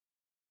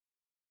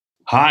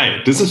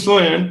Hi, this is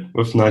Florian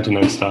with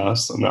 99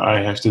 Stars, and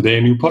I have today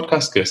a new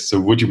podcast guest. So,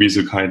 would you be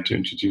so kind to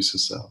introduce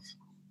yourself?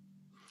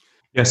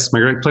 Yes, my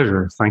great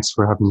pleasure. Thanks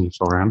for having me,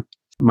 Florian.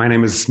 My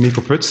name is Nico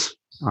Putz.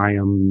 I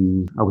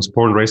was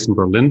born and raised in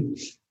Berlin,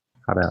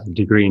 had a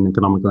degree in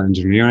economical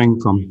engineering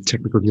from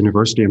Technical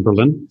University in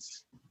Berlin.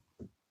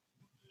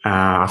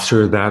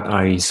 After that,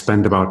 I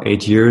spent about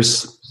 8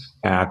 years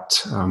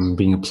at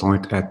being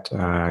employed at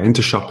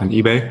Intershop and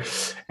eBay,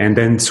 and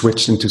then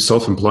switched into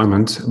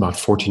self-employment about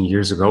 14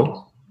 years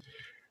ago.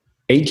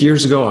 8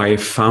 years ago, I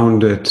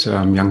founded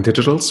Young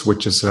Digitals,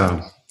 which is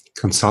a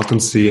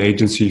consultancy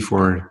agency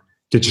for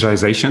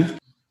digitization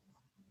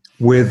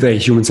with a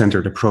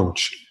human-centered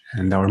approach.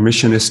 And our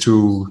mission is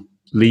to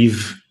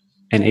leave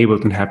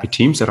enabled and happy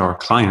teams at our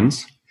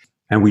clients.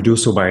 And we do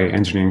so by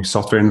engineering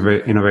software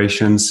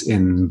innovations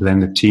in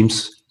blended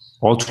teams,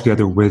 all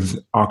together with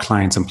our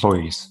clients'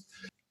 employees,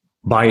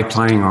 by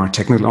applying our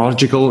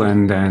technological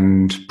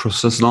and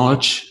process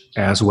knowledge,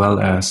 as well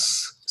as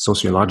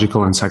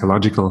sociological and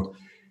psychological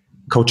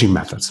coaching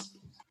methods.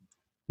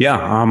 Yeah,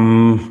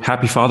 I'm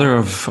happy father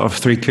of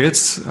 3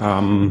 kids.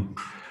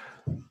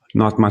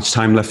 Not much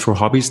time left for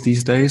hobbies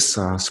these days.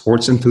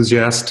 Sports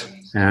enthusiast,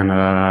 and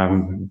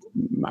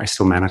I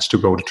still manage to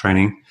go to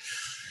training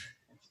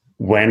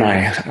when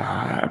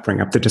I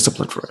bring up the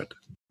discipline for it.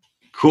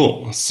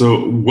 Cool.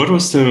 So, what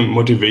was the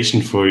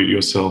motivation for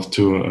yourself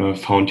to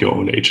found your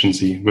own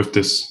agency with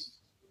this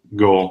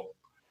goal?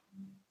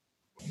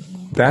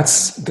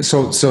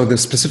 So the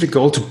specific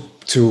goal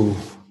to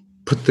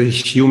put the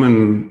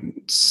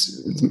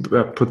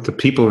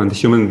people and the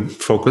human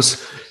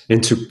focus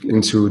into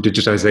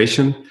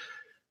digitization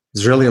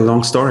is really a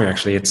long story.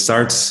 Actually, it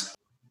starts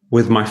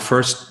with my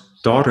first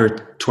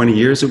daughter 24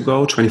 years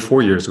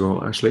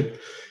ago. Actually,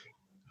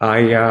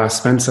 I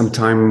spent some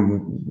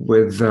time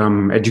with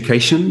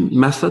education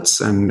methods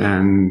and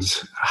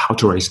how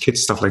to raise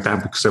kids, stuff like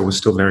that, because I was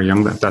still very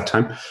young at that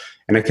time,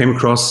 and I came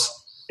across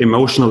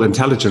emotional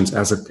intelligence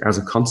as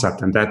a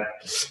concept, and that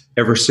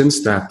ever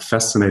since that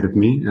fascinated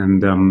me,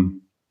 and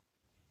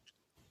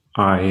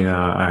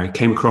I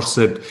came across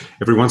it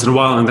every once in a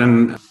while, and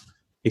then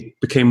it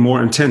became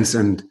more intense.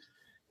 And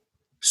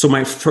so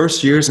my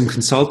first years in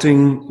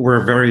consulting were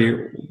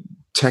very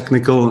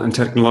technical and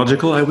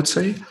technological, I would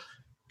say.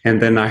 And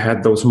then I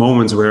had those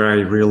moments where I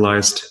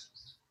realized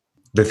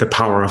that the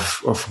power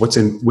of what's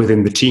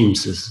within the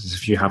teams is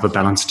if you have a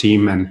balanced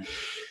team, and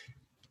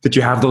that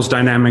you have those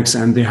dynamics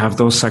and they have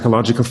those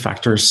psychological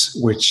factors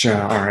which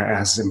are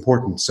as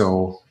important.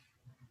 So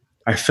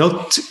I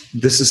felt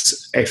this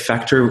is a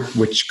factor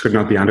which could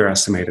not be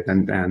underestimated.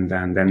 And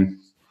then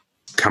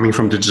coming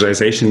from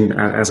digitization,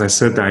 as I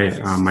said,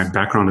 my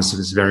background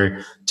is very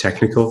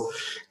technical,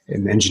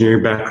 an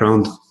engineering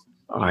background.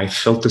 I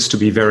felt this to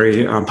be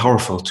very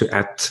powerful to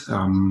add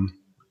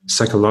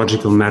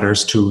psychological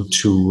matters to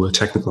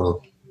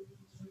technical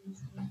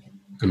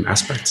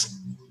aspects.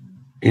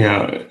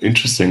 Yeah,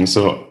 interesting.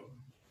 So,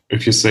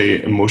 if you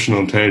say emotional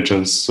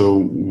intelligence,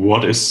 so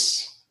what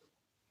is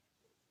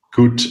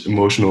good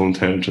emotional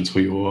intelligence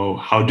for you? Or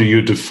how do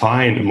you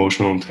define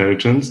emotional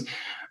intelligence?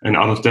 And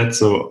out of that,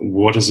 so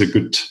what is a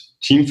good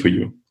team for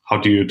you? How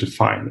do you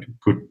define a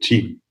good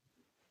team?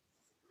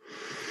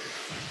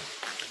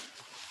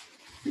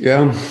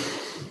 Yeah.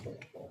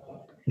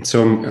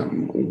 So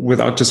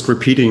without just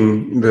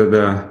repeating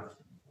the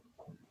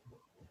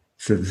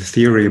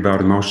theory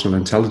about emotional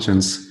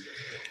intelligence,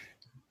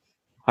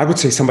 I would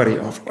say somebody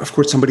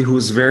who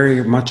is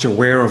very much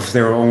aware of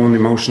their own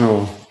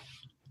emotional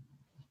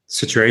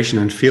situation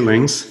and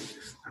feelings.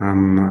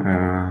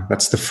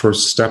 That's the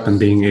first step in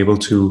being able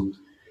to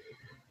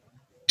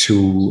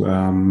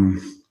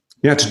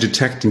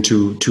detect and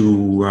to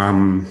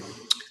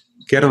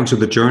get onto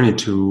the journey,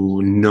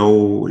 to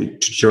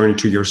journey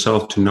to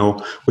yourself, to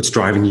know what's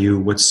driving you,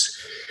 what's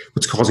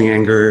causing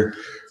anger,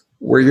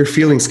 where your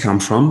feelings come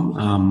from,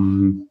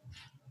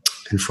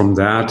 and from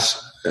that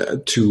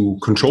to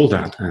control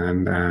that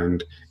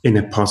and in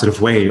a positive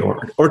way,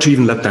 or to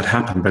even let that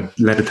happen, but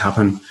let it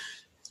happen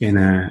in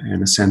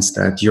a sense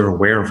that you're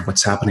aware of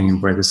what's happening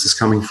and where this is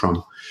coming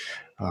from.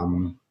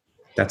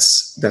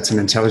 That's an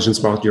intelligence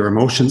about your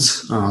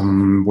emotions,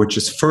 which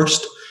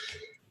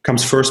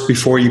comes first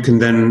before you can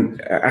then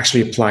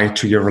actually apply it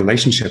to your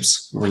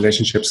relationships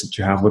that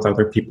you have with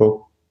other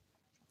people,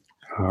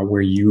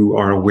 where you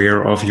are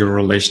aware of your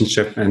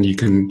relationship and you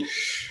can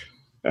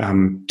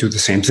do the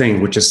same thing,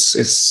 which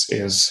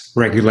is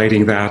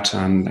regulating that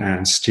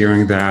and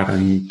steering that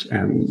and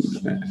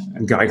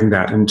guiding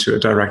that into a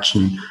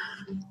direction,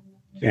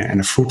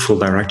 and a fruitful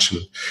direction.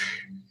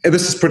 And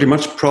this is pretty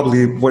much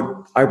probably what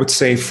I would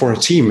say for a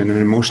team. In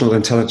an emotional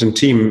intelligent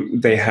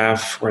team, they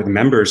have, or the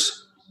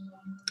members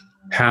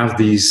have,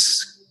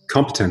 these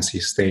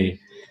competencies. They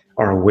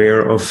are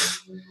aware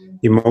of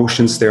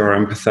emotions. They are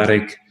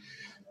empathetic.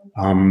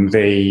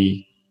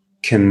 They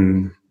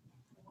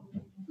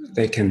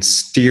can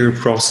steer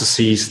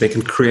processes. They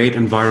can create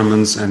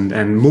environments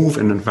and move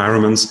in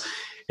environments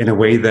in a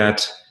way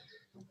that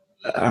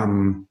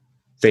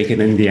they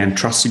can, in the end,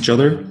 trust each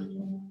other.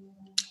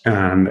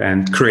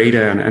 and create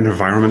an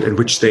environment in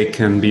which they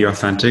can be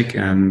authentic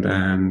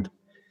and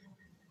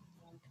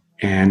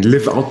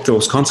live out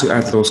those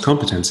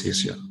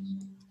competencies. Yeah.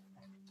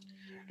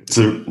 It's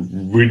a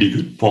really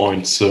good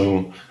point.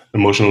 So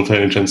emotional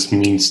intelligence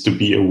means to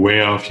be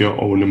aware of your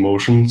own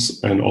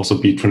emotions and also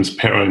be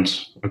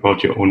transparent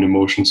about your own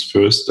emotions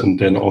first, and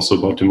then also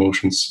about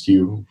emotions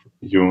you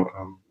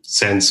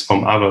sense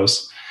from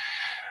others.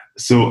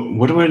 So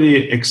what were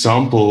the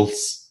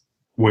examples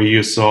where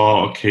you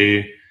saw,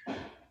 okay,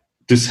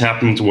 this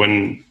happened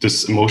when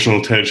this emotional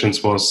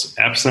intelligence was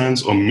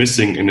absent or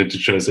missing in a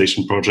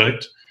digitalization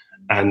project,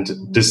 and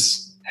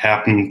this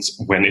happened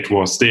when it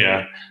was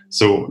there?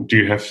 So do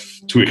you have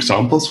 2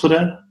 examples for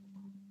that?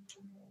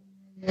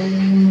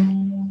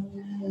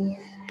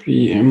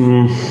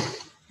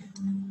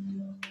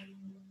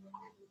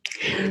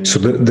 So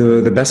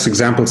the best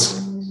examples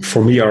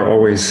for me are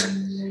always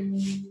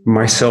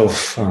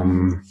myself.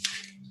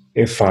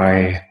 If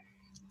I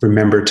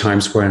remember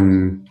times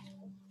when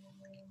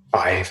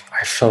I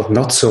felt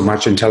not so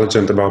much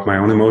intelligent about my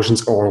own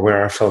emotions, or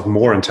where I felt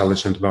more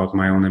intelligent about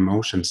my own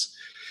emotions.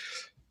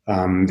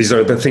 These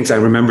are the things I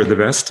remember the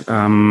best.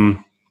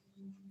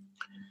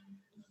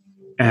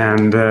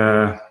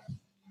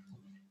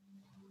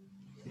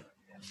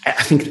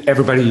 I think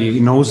everybody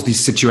knows these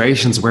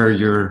situations where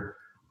you're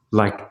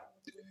like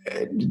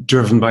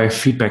driven by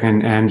feedback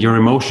and your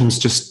emotions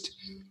just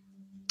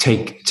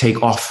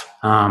take off.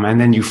 And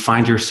then you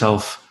find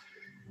yourself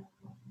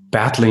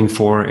battling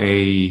for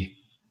a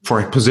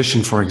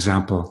position, for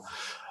example,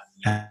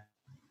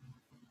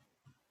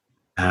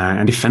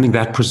 and defending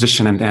that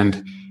position.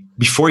 And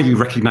before you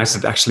recognize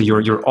that actually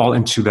you're all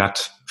into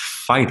that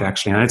fight,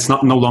 actually. And it's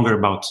no longer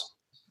about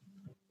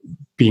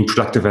being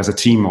productive as a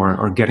team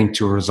or getting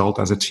to a result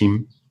as a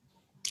team,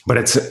 but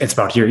it's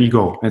about your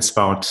ego. It's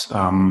about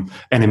an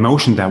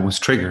emotion that was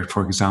triggered,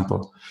 for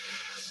example.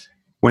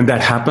 When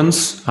that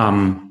happens,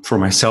 for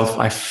myself,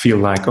 I feel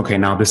like, okay,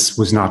 now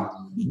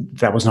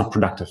that was not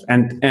productive.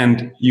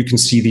 And you can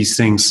see these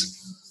things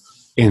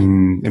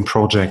in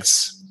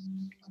projects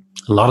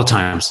a lot of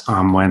times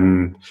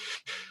when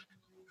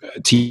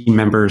team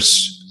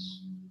members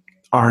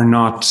are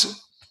not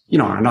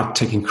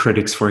taking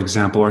critics, for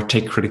example, or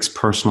take critics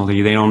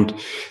personally.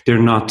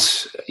 They're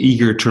not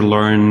eager to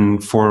learn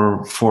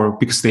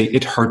because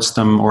it hurts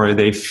them, or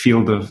they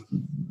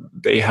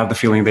have the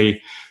feeling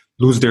they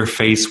lose their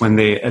face when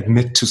they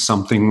admit to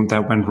something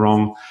that went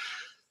wrong.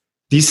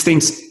 These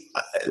things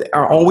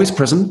are always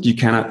present. You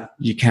can't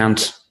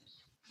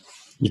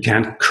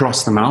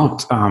cross them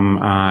out.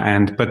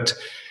 But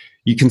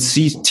you can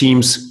see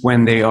teams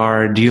when they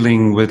are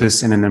dealing with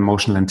this in an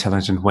emotional,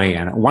 intelligent way.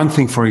 And one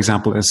thing, for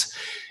example, is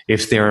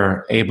if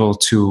they're able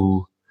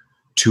to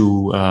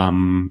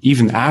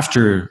even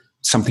after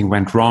something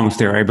went wrong, if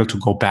they're able to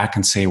go back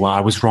and say, well,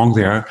 I was wrong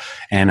there,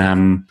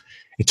 and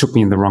it took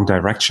me in the wrong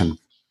direction.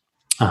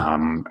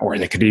 Or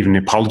they could even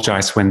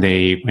apologize when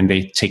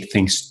they take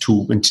things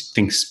when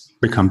things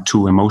become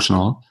too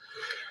emotional.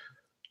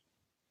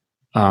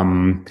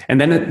 And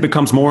then it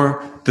becomes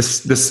more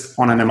this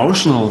on an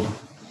emotional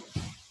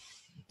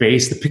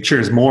base. The picture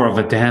is more of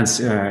a dance,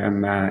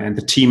 and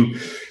the team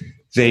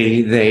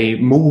they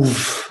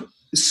move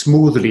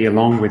smoothly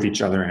along with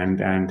each other,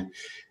 and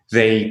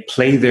they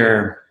play out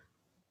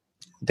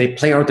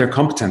their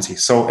competencies.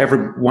 So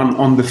everyone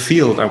on the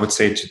field, I would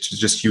say, to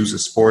just use a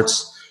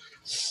sports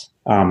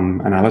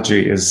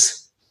analogy,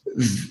 is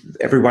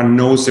everyone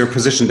knows their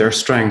position, their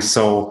strengths.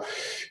 So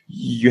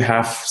you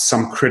have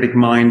some critic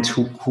mind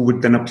who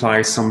would then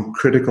apply some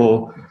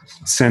critical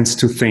sense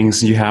to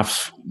things. You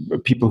have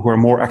people who are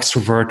more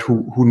extrovert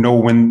who know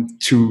when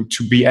to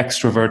be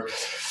extrovert.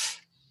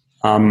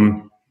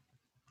 And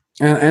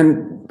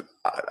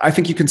I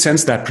think you can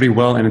sense that pretty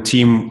well in a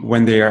team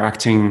when they are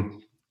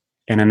acting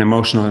in an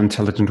emotional,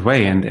 intelligent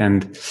way.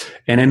 And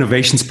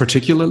innovations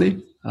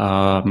particularly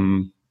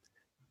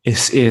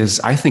is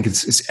I think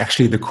it's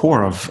actually the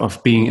core of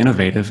being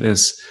innovative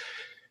is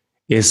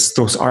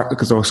those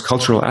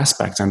cultural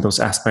aspects, and those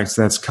aspects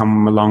that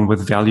come along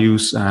with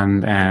values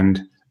and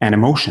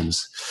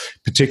emotions,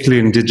 particularly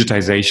in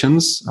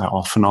digitizations.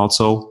 Often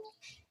also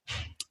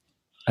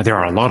there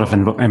are a lot of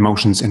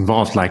emotions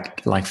involved,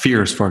 like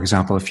fears, for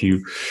example.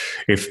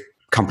 If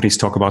companies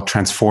talk about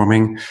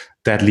transforming,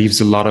 that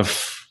leaves a lot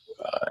of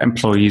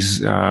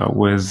employees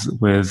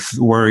with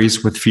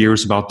worries, with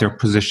fears about their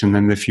position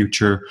in the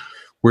future.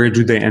 Where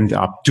do they end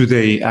up? Do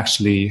they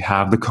actually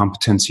have the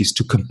competencies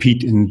to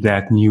compete in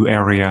that new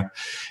area,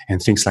 and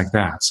things like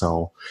that?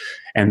 So,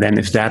 and then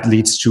if that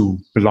leads to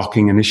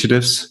blocking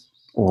initiatives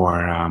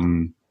or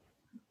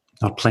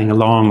not playing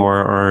along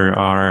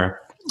or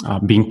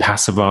being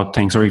passive about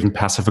things, or even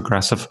passive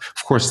aggressive,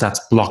 of course, that's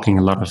blocking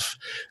a lot of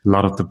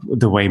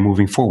the way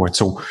moving forward.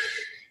 So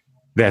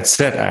that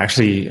said,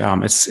 actually,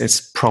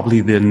 it's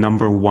probably the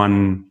number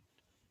one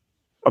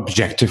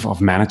objective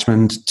of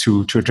management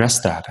to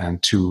address that,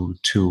 and you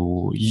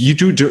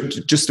do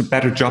just a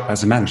better job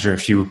as a manager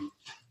if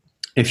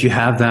you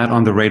have that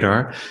on the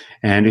radar,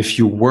 and if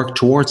you work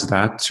towards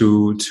that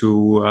to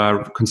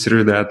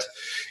consider that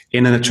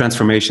in a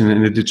transformation,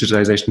 in a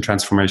digitalization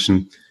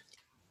transformation,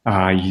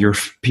 your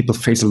people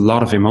face a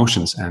lot of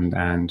emotions,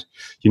 and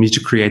you need to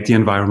create the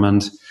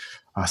environment,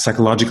 a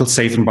psychological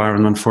safe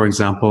environment, for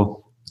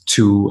example,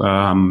 to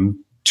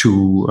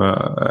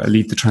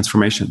lead the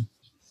transformation.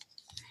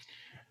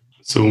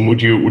 So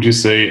would you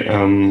say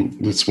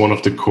it's one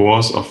of the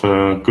cores of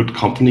a good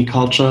company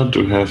culture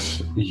to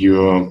have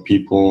your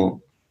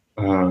people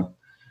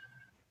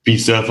be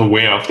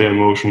self-aware of their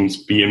emotions,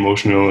 be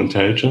emotional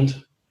intelligent?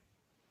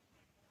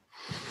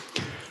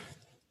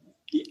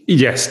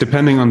 Yes,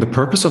 depending on the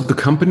purpose of the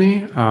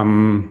company.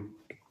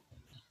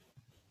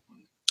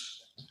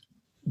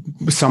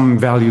 Some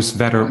values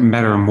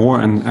matter more,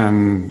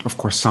 and of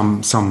course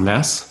some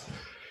less.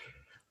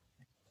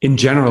 In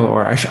general,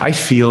 or I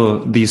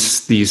feel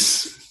these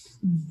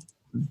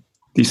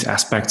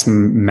aspects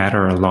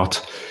matter a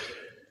lot.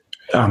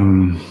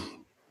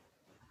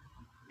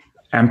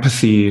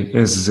 Empathy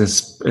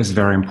is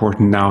very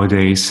important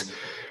nowadays.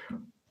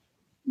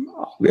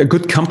 A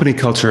good company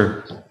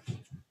culture,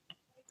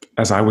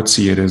 as I would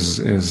see it,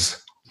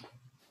 is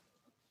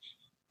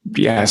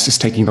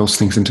taking those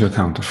things into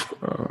account.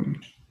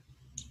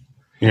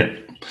 Yeah,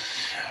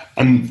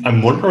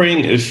 I'm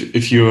wondering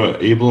if you're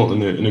able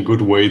in a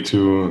good way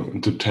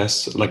to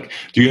test. Like,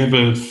 do you have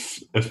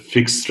a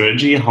fixed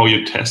strategy how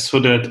you test for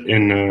that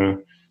in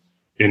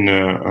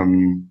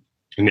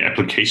the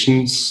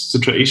applications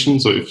situation?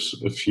 So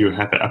if you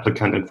have an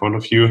applicant in front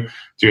of you,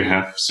 do you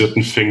have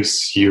certain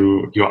things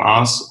you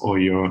ask or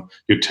you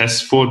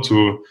test for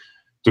to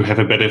have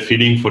a better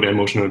feeling for the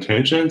emotional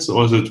intelligence,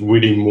 or is it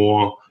really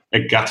more a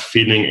gut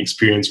feeling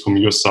experience from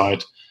your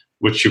side,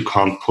 which you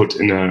can't put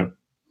in a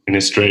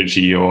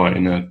strategy or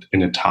in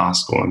a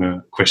task or in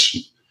a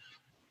question?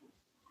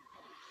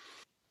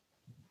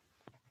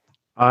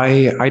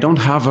 I don't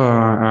have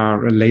a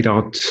laid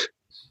out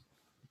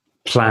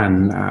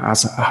plan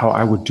as how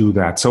I would do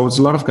that. So it's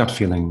a lot of gut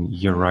feeling.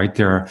 You're right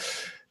there.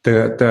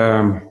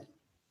 The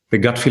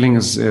gut feeling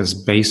is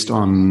based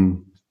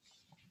on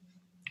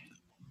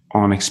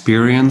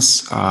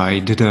experience. I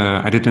did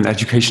an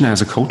education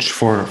as a coach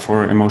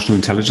for emotional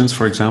intelligence,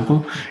 for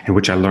example, in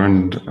which I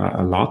learned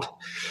a lot.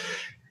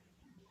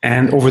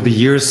 And over the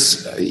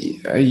years,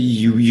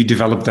 you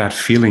develop that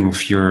feeling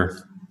if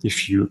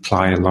you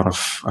apply a lot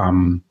of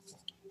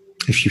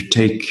if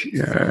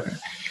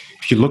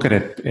you look at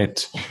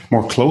it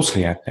more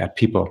closely at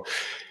people.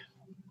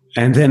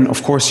 And then,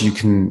 of course, you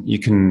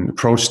can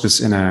approach this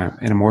in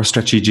a more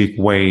strategic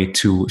way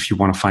to, if you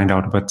want to find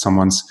out about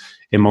someone's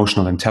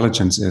emotional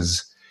intelligence,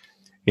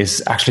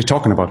 is actually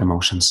talking about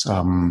emotions,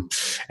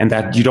 and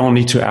that you don't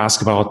need to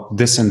ask about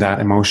this and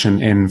that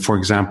emotion in, for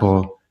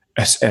example,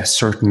 a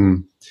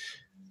certain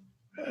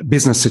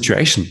business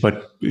situation.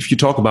 But if you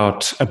talk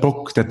about a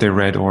book that they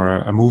read or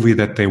a movie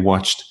that they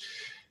watched,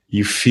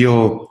 you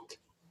feel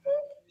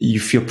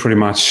pretty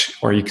much,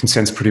 or you can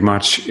sense pretty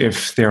much,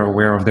 if they're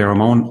aware of their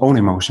own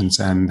emotions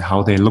and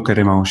how they look at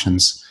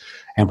emotions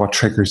and what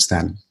triggers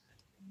them.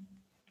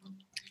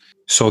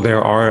 So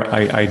there are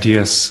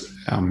ideas,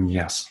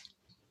 yes.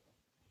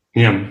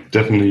 Yeah,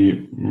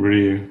 definitely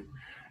really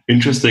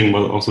interesting,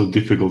 but also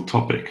difficult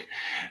topic.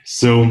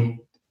 So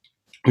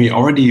we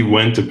already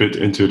went a bit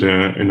into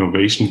the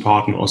innovation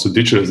part and also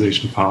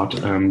digitalization part,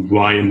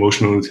 why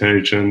emotional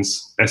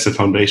intelligence as a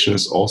foundation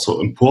is also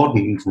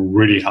important,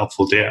 really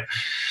helpful there.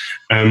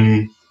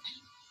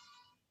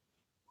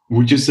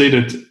 Would you say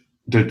that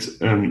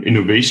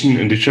innovation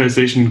and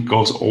digitalization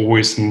goes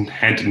always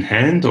hand in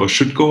hand, or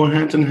should go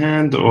hand in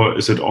hand, or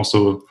is it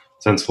also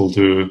sensible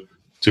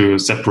to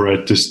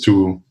separate these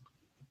two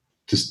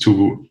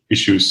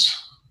issues?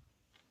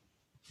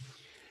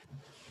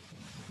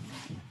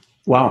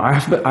 Wow,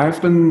 I've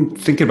been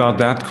thinking about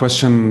that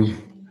question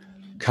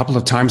a couple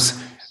of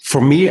times. For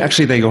me,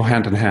 actually, they go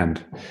hand in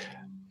hand.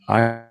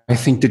 I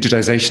think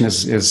digitization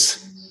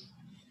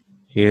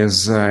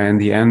is in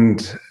the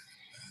end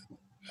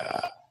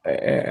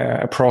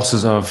a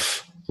process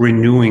of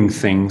renewing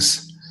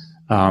things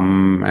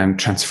and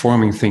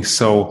transforming things.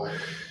 So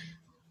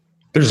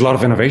there's a lot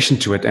of innovation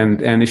to it,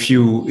 and if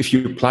you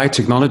apply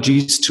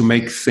technologies to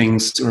make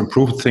things or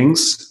improve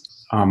things.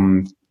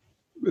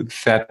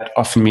 That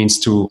often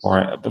means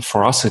or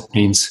for us, it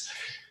means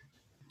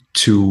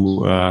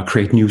to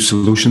create new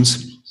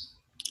solutions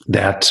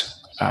that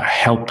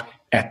help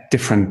at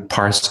different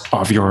parts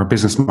of your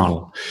business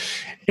model.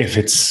 If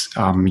it's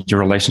your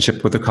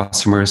relationship with the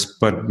customers,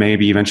 but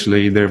maybe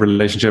eventually the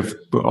relationship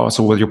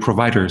also with your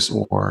providers,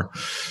 or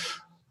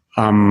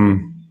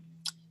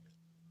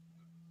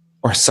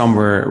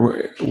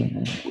somewhere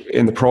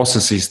in the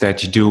processes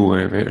that you do,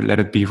 let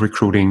it be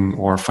recruiting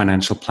or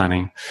financial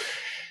planning.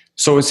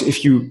 So it's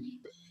if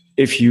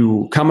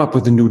you come up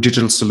with a new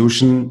digital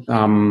solution,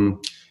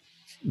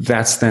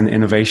 that's then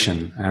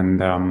innovation,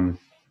 and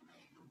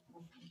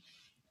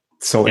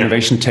so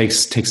innovation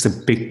takes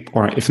the big,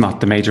 or if not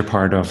the major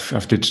part of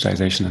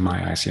digitization in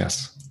my eyes.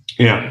 Yes.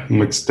 Yeah,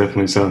 makes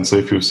definitely sense. So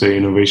if you say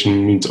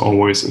innovation means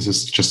always is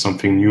this just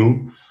something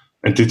new,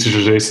 and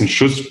digitalization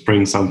should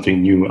bring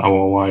something new.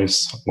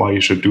 Otherwise, why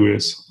you should do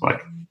this? Like,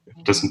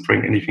 doesn't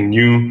bring anything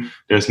new.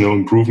 There's no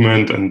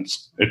improvement, and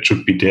it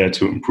should be there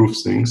to improve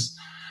things.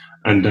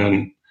 And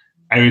then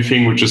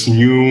everything which is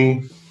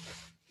new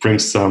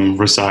brings some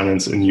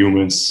resilience in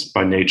humans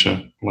by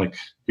nature, like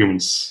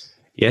humans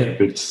a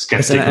bit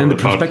skeptical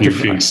about new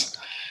things.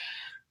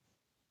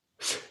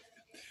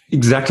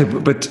 Exactly,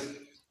 but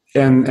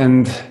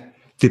and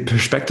the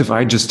perspective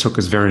I just took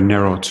is very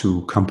narrow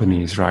to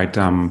companies, right?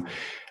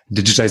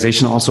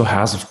 Digitization also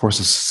has, of course,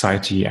 a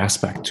society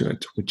aspect to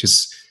it, which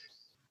is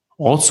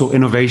also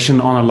innovation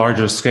on a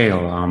larger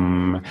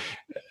scale.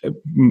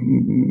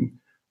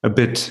 A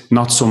bit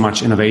not so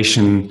much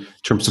innovation in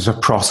terms of a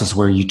process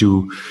where you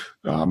do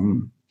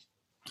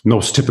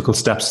those typical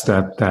steps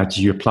that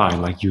you apply,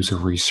 like user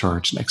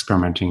research and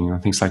experimenting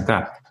and things like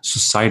that.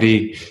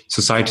 Society's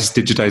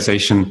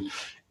digitization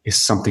is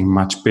something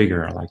much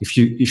bigger. Like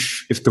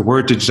if the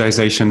word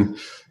digitization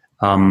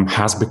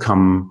has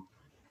become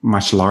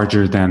much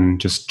larger than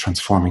just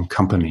transforming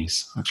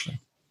companies,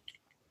 actually.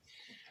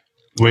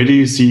 Where do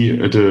you see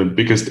the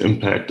biggest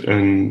impact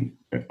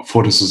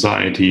for the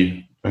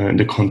society in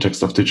the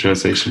context of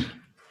digitization?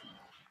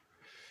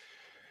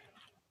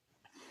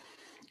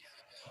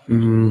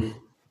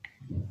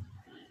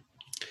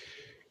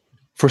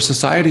 For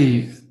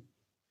society,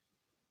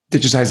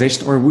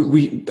 digitization, or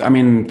I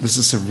mean, this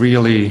is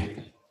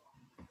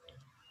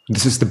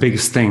the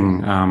biggest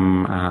thing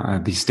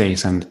these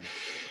days, and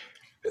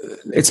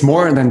it's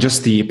more than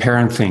just the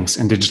apparent things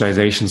in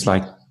digitizations,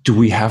 like do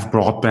we have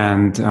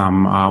broadband?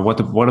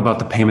 What about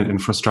the payment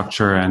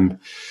infrastructure and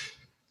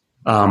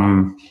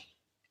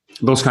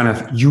those kind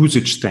of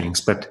usage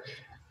things? But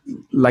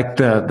like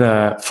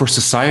the for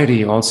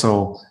society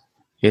also,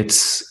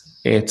 it's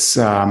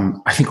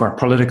I think our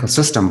political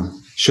system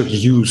should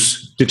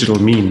use digital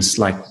means.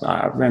 Like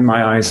in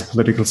my eyes, the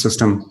political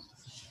system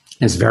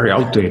is very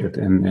outdated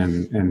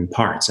in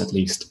parts, at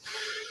least.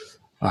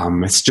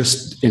 It's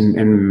just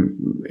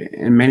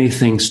in many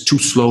things too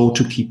slow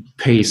to keep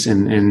pace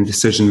in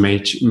decision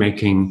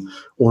making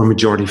or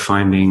majority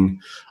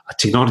finding.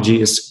 Technology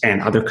is,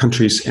 and other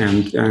countries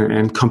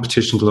and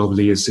competition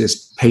globally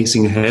is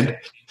pacing ahead,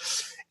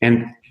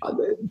 and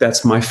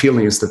that's my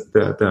feeling, is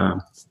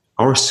that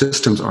our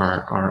systems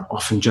are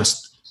often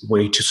just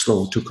way too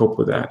slow to cope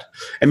with that.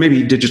 And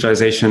maybe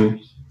digitization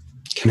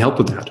can help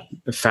with that,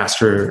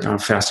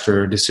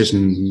 faster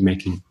decision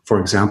making, for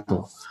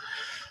example.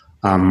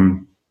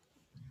 And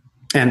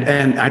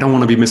I don't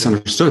want to be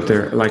misunderstood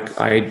there. Like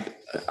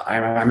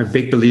I'm a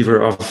big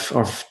believer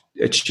of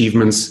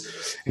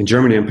achievements in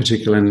Germany in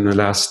particular in the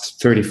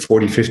last 30,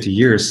 40, 50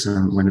 years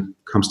when it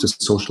comes to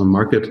social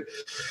market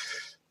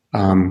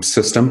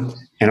system.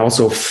 And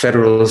also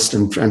federalist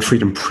and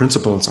freedom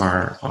principles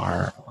are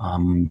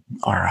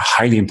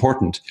highly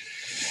important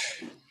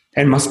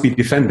and must be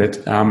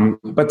defended.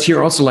 But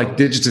here also, like,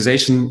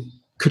 digitization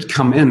could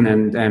come in,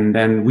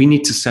 and we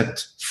need to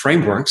set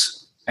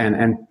frameworks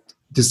and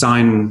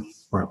design,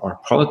 or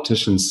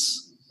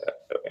politicians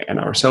and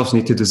ourselves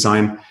need to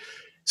design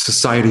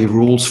society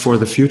rules for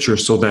the future,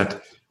 so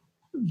that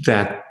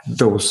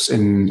those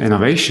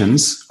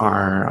innovations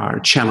are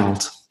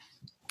channeled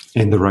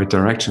in the right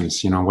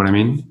directions. You know what I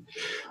mean?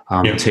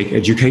 Take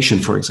education,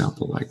 for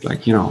example.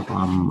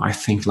 I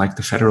think like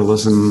the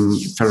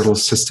federal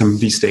system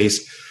these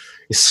days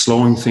is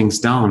slowing things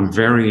down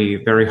very,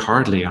 very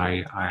hardly.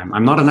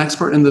 I'm not an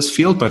expert in this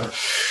field, but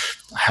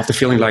I have the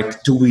feeling,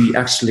 like, do we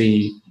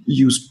actually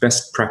use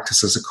best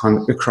practices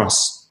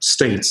across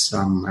states?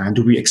 And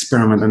do we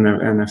experiment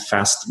in a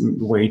fast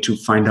way to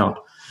find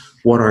out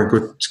what are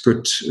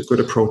good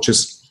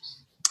approaches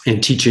in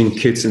teaching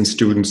kids and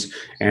students,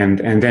 and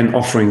then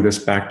offering this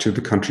back to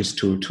the countries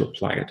to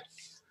apply it?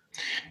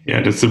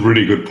 Yeah, that's a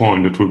really good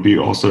point. It would be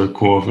also a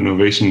core of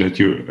innovation, that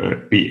you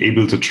be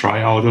able to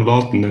try out a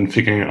lot and then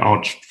figuring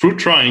out through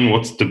trying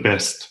what's the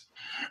best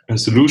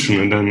solution,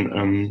 and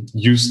then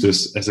use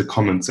this as a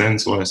common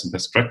sense or as a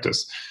best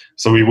practice.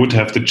 So we would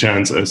have the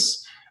chance,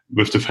 as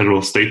with the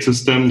federal state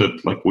system,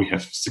 that like we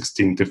have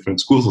 16 different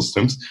school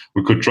systems,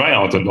 we could try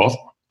out a lot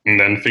and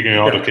then figuring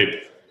out,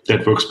 okay,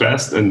 that works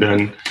best, and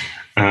then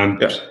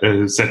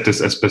set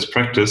this as best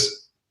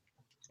practice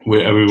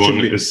where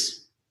everyone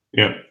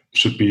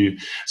should be.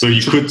 So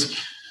you could,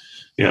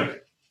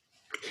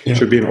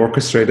 should be an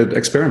orchestrated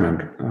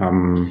experiment,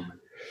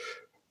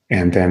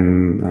 and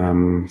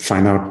then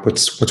find out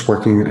what's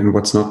working and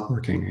what's not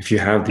working, if you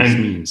have these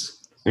means.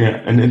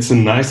 Yeah, and it's a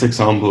nice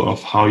example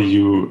of how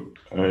you,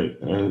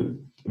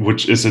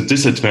 which is a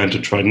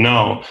disadvantage right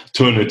now,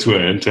 turn it to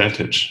an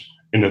advantage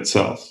in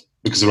itself.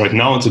 Because right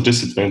now it's a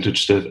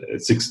disadvantage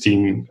that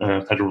 16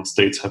 federal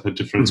states have a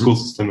different school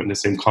system in the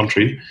same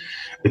country.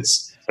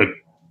 It's a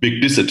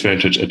big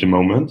disadvantage at the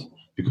moment,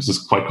 because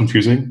it's quite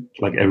confusing.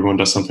 Like, everyone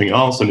does something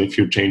else, and if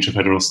you change a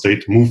federal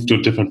state, move to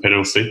a different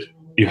federal state,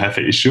 you have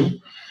an issue.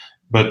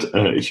 But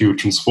if you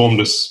transform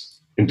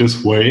this in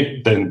this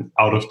way, then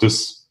out of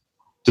this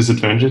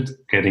disadvantage,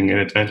 getting an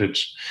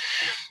advantage.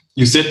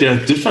 You said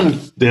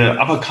there are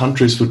other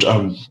countries which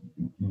are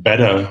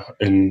better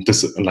in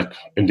this, like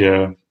in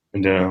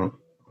their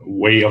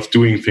way of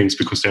doing things,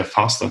 because they're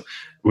faster.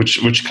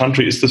 Which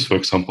country is this, for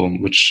example,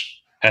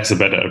 which has a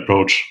better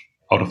approach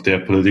out of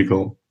their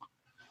political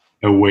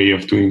way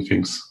of doing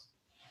things?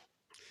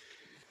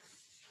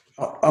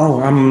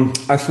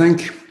 I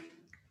think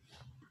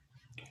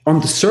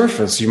on the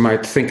surface you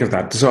might think of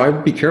that. So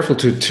I'd be careful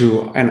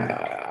and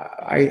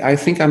I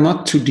think I'm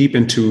not too deep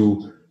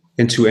into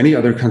any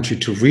other country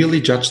to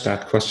really judge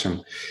that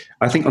question.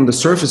 I think on the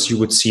surface you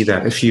would see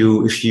that if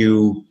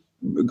you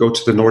go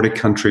to the Nordic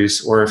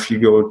countries or if you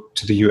go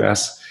to the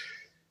US,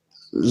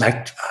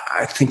 like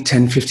I think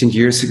 10, 15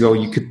 years ago,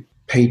 you could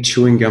pay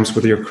chewing gums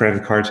with your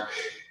credit card.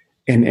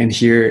 And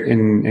here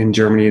in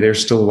Germany,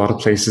 there's still a lot of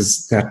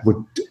places that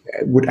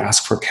would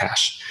ask for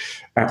cash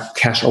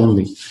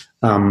only.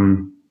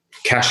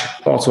 Cash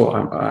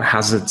also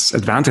has its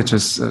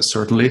advantages,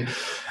 certainly.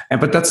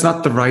 But that's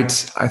not the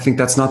right, I think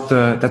that's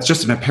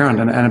just an apparent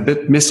and a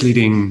bit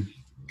misleading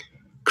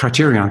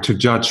criterion to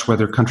judge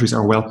whether countries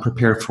are well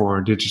prepared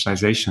for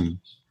digitization.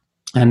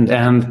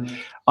 And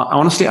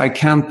honestly, I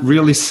can't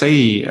really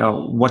say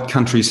what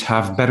countries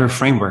have better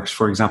frameworks.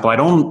 For example, I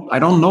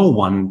don't know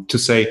one to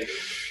say.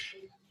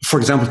 For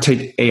example,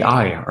 take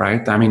AI,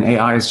 right? I mean,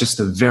 AI is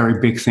just a very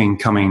big thing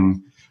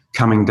coming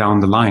down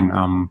the line.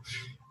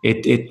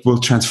 It will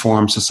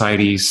transform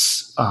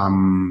societies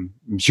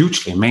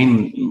hugely.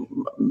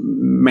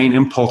 Main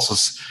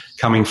impulses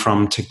coming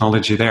from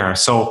technology there.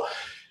 So,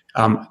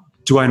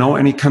 do I know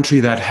any country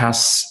that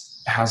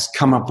has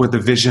come up with a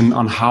vision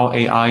on how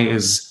AI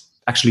is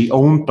actually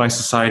owned by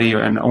society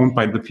and owned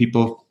by the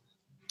people?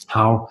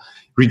 How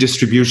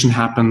redistribution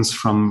happens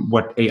from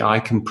what AI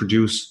can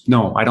produce?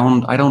 No, I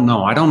don't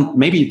know.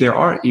 Maybe there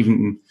are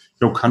even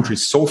no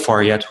countries so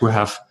far yet who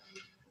have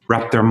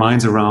wrapped their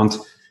minds around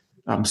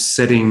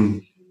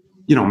setting,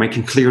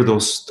 making clear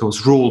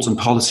those rules and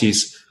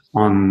policies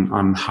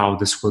on how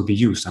this will be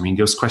used. I mean,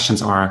 those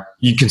questions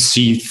you can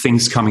see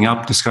things coming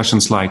up,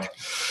 discussions like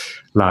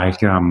how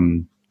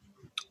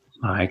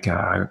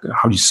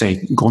do you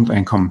say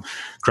Grundeinkommen,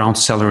 ground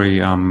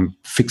salary,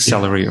 fixed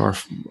salary, or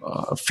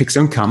fixed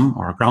income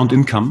or ground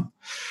income,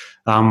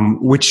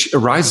 which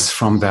arises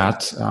from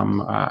that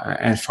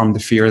and from the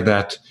fear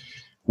that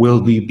will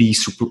we be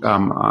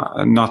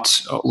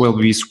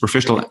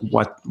superficial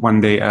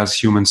one day as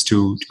humans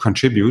to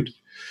contribute.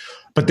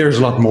 But there's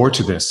a lot more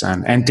to this,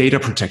 and data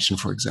protection,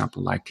 for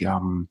example, like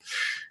the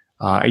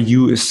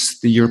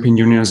European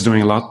Union is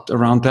doing a lot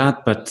around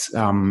that, but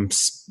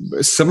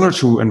similar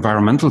to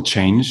environmental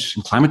change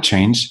and climate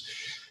change,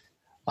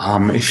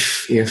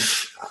 if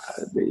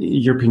the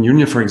European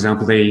Union, for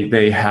example,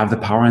 they have the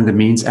power and the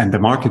means and the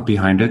market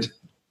behind it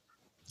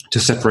to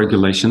set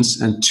regulations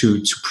and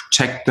to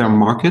protect their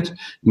market,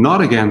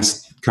 not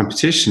against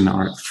competition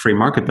or free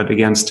market, but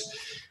against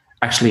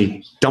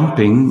actually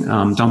dumping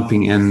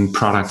in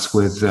products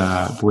with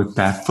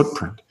bad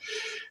footprint.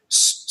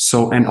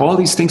 So, and all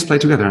these things play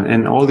together,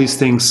 and all these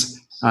things,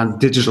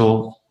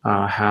 digital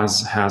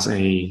has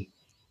the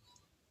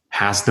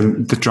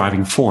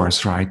driving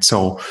force, right?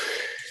 So,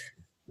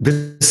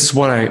 this is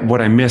what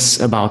I miss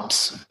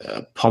about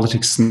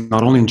politics,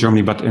 not only in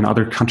Germany but in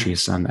other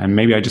countries, and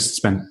maybe I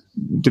just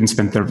didn't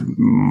spend there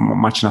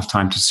much enough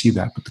time to see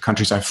that. But the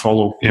countries I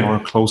follow more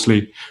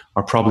closely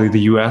are probably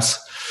the US.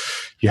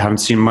 You haven't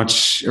seen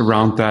much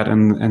around that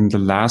in the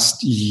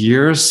last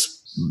years,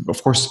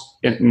 of course,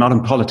 not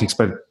in politics,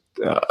 but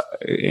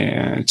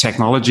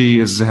technology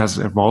has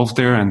evolved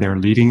there, and they're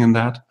leading in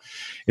that.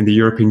 In the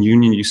European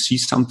Union, you see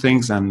some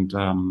things, and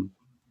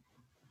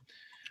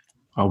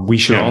we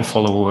should all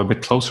follow a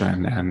bit closer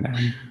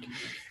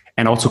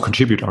and also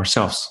contribute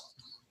ourselves.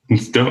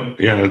 It's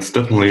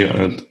definitely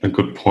a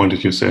good point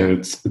that you say.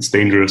 It's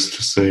dangerous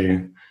to say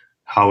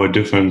how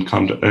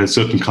a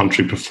certain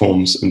country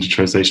performs in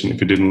digitization if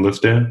you didn't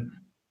live there.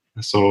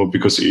 So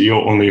because you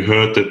only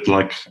heard that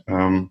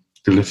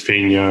the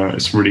Lithuania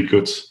is really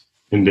good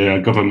in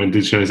their government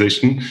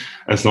digitalization,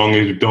 as long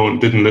as you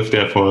didn't live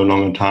there for a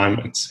longer time,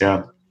 it's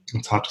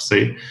hard to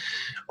say.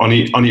 On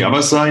the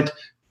other side,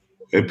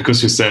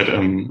 because you said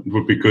it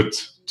would be good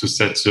to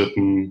set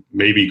certain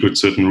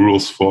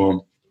rules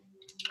for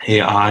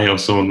AI or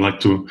so,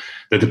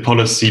 that the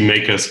policy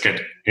makers get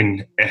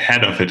in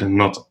ahead of it and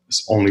not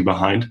only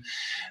behind.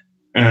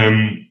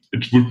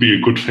 It would be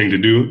a good thing to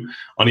do.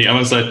 On the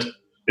other side,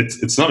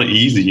 it's not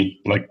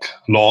easy. Like,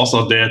 laws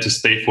are there to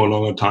stay for a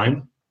longer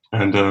time,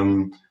 and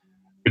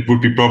it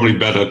would be probably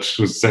better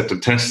to set a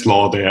test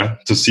law there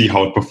to see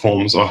how it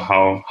performs or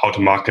how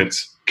the market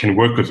can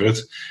work with it.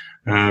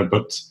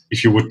 But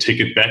if you would take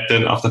it back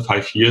then after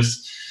 5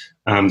 years,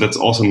 that's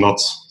also not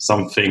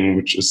something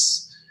which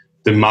is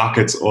the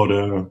markets or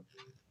the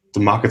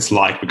markets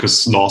like,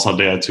 because laws are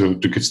there to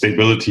give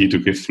stability, to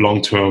give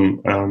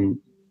long-term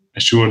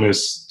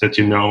assurance that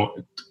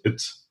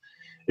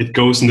it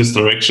goes in this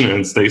direction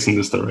and stays in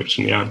this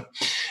direction. Yeah,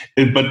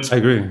 but I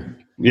agree.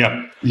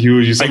 Yeah,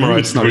 you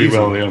summarized very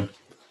well. Yeah.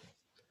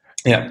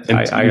 Yeah,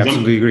 I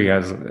absolutely agree.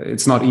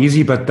 It's not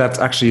easy, but that's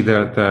actually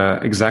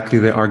exactly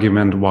the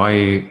argument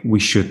why we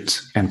should,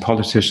 and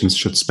politicians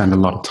should, spend a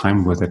lot of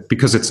time with it,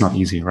 because it's not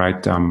easy,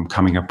 right?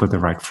 Coming up with the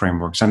right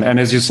frameworks, and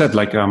as you said,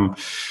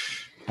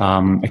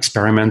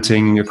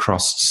 experimenting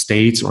across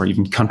states or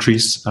even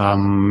countries,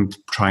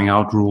 trying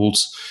out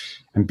rules,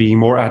 and being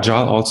more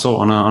agile also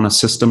on a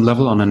system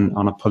level,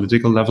 on a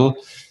political level,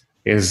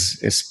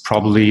 is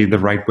probably the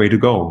right way to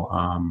go.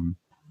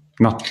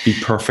 Not be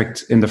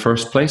perfect in the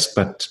first place,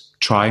 but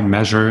try,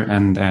 measure,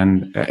 and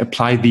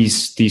apply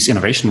these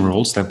innovation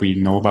rules that we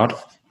know about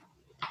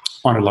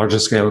on a larger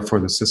scale for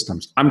the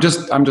systems. I'm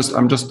just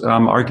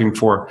arguing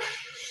for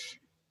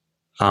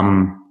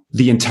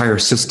the entire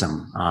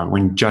system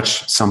when you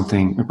judge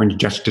something, when you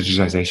judge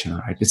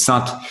digitization. Right? It's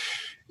not,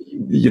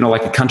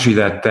 like a country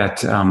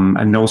that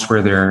knows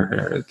where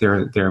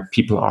their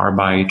people are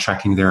by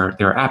tracking their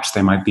apps.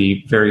 They might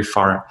be very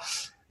far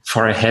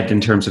ahead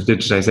in terms of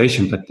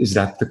digitization, but is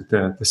that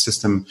the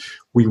system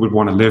we would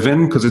want to live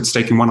in? Because it's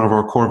taking one of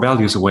our core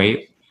values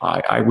away.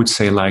 I would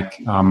say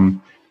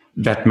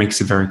that makes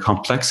it very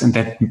complex, and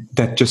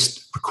that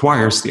just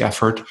requires the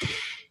effort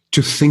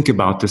to think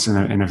about this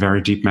in a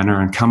very deep manner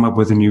and come up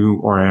with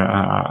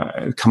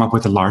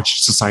a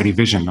large society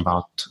vision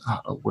about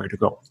where to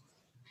go.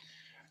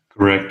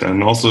 Correct.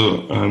 And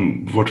also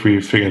what we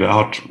figured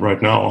out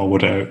right now, or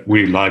what I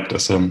really liked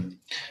as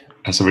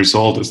a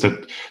result, is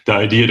that the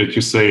idea that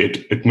you say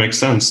it makes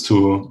sense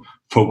to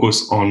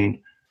focus on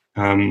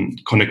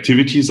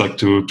connectivities, like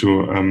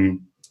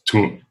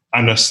to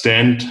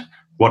understand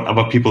what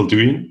other people are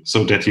doing,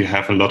 so that you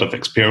have a lot of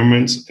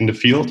experiments in the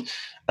field,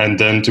 and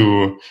then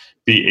to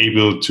be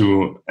able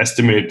to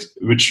estimate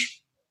which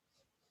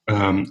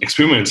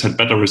experiments had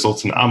better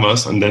results than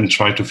others, and then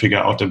try to figure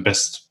out the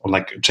best,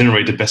 or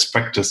generate the best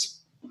practice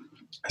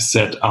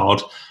set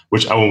out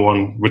which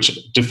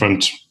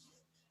different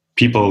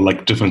people,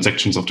 like different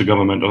sections of the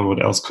government or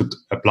what else, could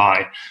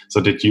apply,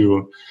 so that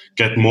you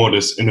get more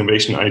this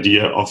innovation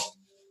idea of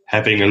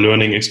having a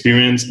learning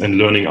experience and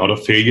learning out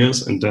of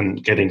failures, and then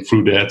getting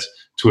through that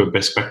to a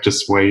best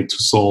practice way to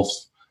solve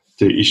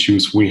the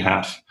issues we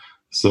have.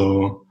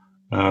 So,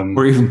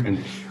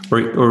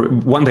 or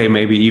one day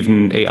maybe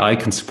even AI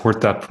can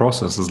support that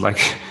process. It's like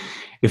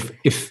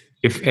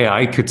if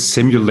AI could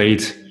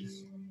simulate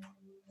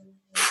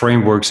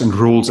frameworks and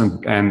rules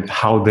and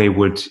how they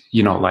would,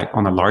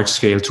 on a large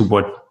scale, to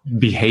what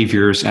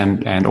behaviors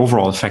and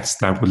overall effects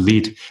that would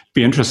lead. It'd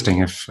be interesting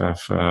if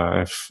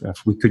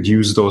we could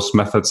use those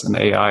methods in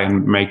AI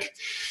and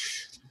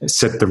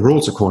set the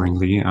rules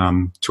accordingly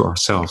to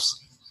ourselves.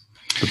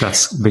 But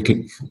that's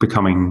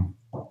becoming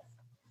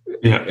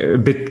a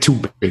bit too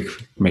big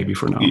maybe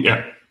for now.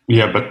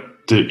 Yeah, but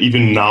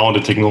even now the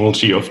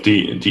technology of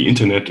the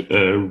internet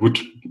would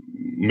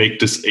make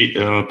this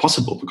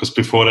possible, because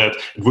before that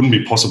it wouldn't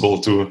be possible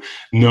to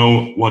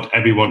know what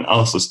everyone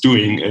else is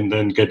doing and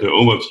then get an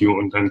overview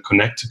and then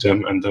connect to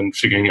them and then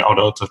figuring out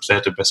of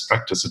that the best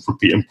practice. It would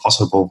be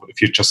impossible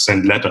if you just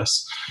send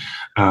letters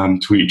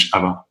to each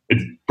other.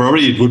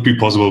 It would be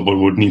possible, but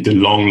would need a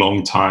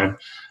long time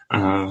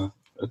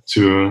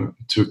to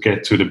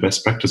get to the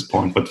best practice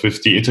point. But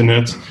with the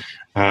internet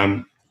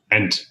and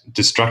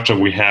the structure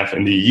we have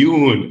in the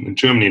EU and in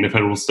Germany and the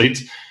federal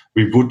states,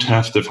 we would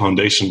have the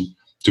foundation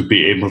to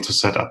be able to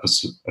set up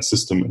a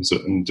system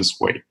in this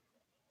way.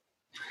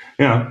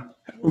 Yeah.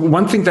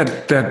 One thing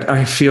that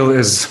I feel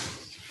is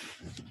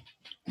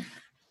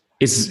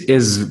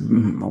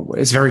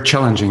very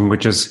challenging,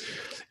 which is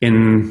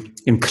in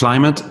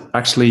climate.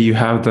 Actually, you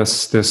have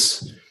this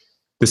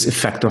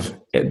effect of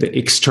the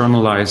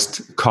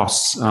externalized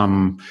costs,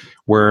 and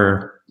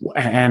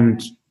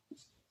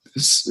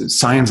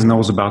science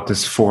knows about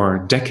this for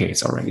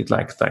decades already.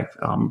 Like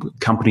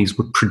companies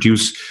would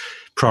produce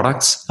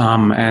products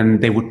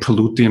and they would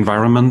pollute the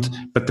environment,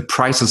 but the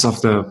prices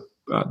of the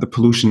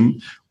pollution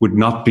would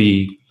not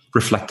be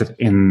reflected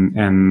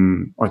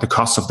or the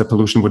cost of the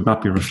pollution would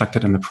not be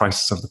reflected in the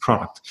prices of the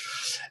product.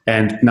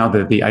 And now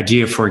the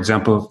idea, for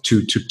example,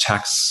 to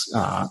tax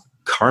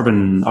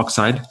carbon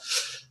oxide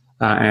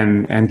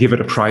and give it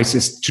a price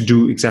is to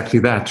do exactly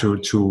that, to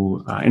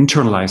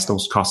internalize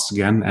those costs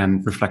again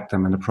and reflect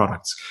them in the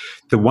products.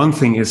 The one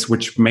thing is,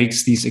 which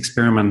makes these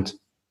experiments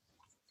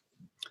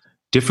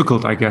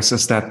difficult, I guess,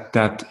 is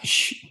that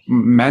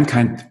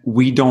mankind,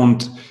 we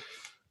don't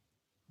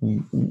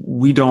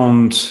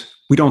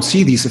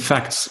see these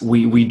effects.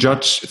 We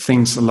judge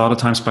things a lot of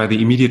times by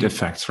the immediate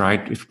effects,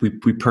 right? If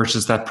we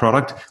purchase that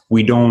product,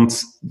 we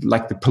don't,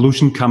 like, the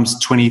pollution comes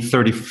 20,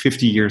 30,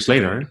 50 years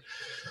later.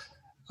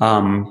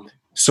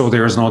 So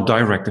there is no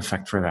direct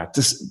effect for that.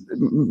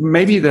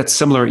 Maybe that's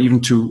similar even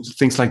to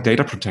things like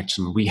data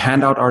protection. We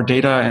hand out our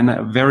data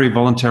and very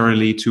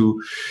voluntarily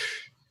to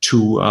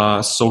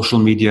social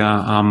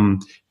media,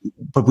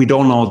 but we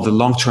don't know the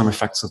long-term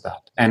effects of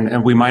that,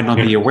 and we might not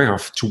be aware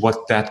of to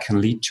what that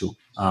can lead to.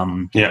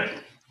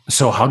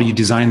 So how do you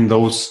design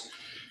those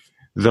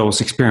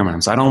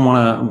experiments? I don't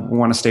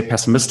want to stay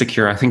pessimistic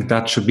here. I think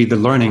that should be the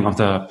learning of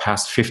the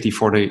past 50,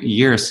 40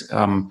 years.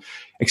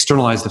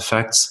 Externalized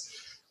effects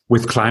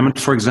with climate,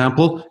 for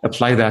example,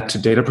 apply that to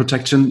data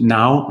protection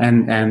now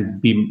and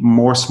be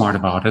more smart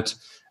about it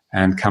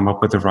and come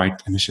up with the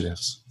right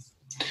initiatives.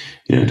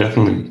 Yeah,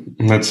 definitely.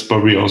 And that's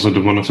probably also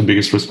one of the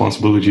biggest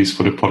responsibilities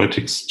for the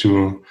politics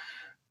to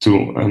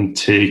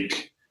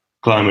take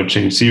climate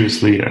change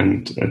seriously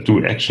and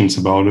do actions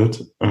about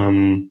it.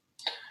 And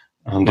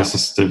this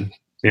is the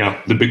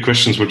big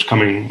questions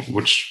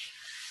which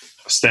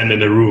stand in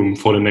the room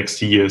for the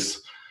next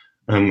years.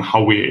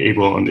 How we're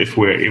able and if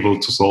we're able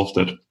to solve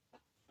that.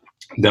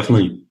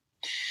 Definitely.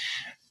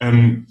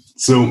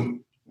 So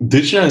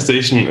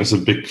digitalization is a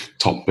big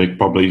topic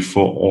probably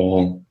for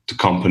all the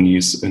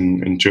companies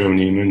in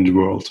Germany and in the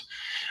world.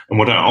 And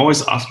what I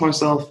always ask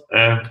myself,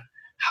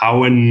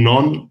 how a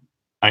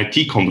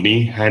non-IT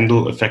company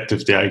handle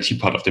effective the IT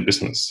part of their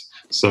business.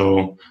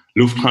 So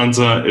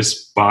Lufthansa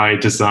is by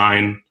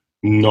design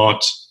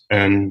not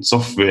a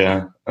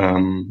software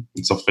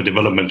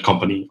development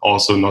company,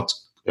 also not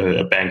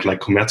a bank like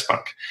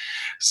Commerzbank.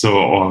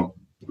 So,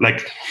 there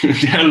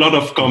are a lot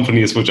of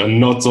companies which are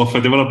not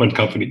software development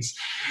companies.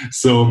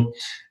 So,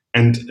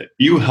 and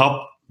you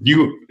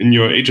in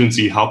your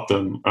agency help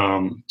them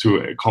to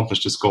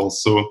accomplish this goal.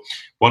 So,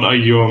 what are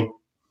your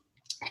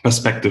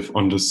perspective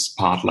on this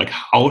part? Like,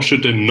 how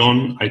should a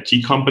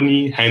non-IT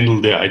company handle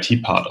their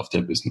IT part of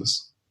their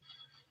business?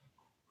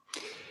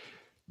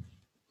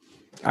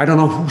 I don't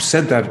know who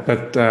said that,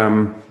 but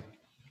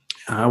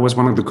was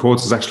one of the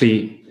quotes is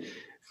actually,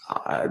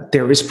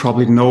 there is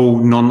probably no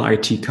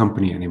non-IT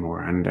company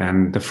anymore.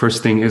 And the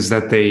first thing is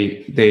that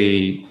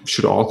they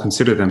should all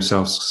consider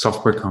themselves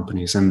software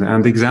companies. And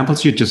the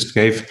examples you just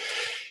gave,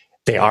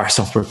 they are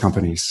software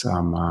companies.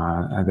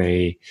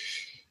 The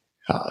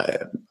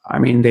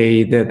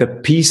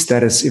piece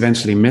that is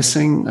eventually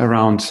missing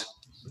around,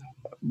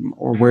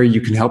 or where you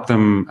can help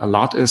them a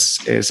lot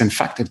is in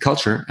fact in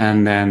culture,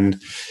 and then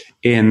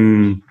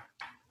in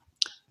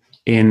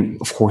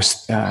of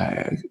course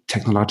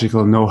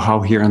technological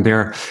know-how here and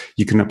there.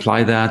 You can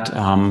apply that,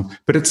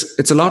 but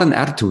it's a lot in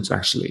attitudes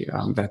actually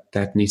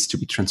that needs to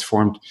be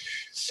transformed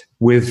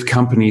with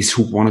companies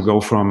who want to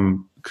go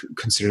from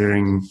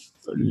considering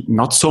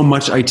not so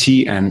much IT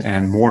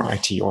and more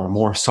IT or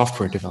more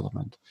software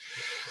development.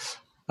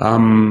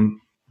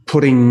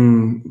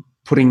 Putting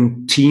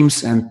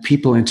teams and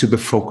people into the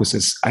focus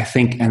is, I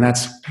think, and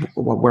that's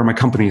where my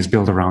company is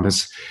built around,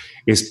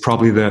 is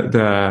probably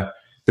the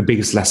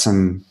biggest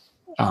lesson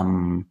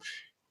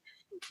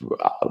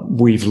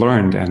we've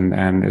learned,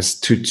 and is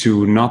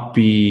to not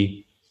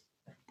be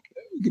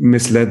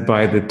misled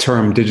by the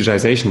term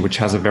digitization, which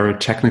has a very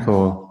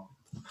technical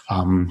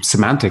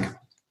semantic,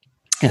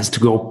 as to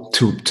go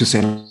to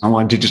say,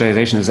 well,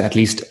 digitization is at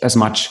least as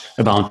much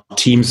about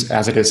teams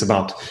as it is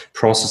about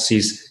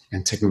processes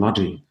and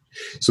technology.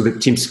 So the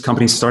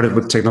companies started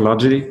with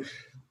technology,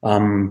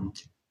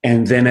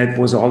 and then it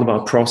was all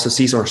about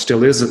processes, or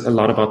still is a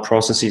lot about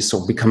processes.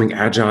 So becoming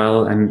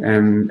agile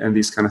and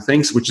these kind of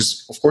things, which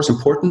is of course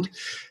important.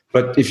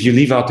 But if you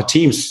leave out the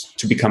teams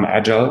to become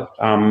agile,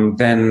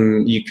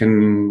 then you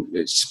can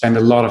spend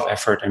a lot of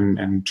effort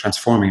in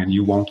transforming, and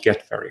you won't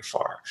get very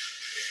far.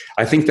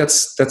 I think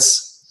that's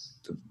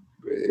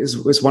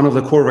one of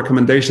the core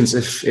recommendations.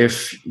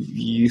 If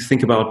you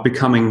think about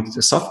becoming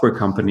a software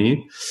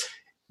company,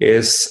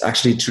 is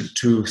actually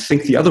to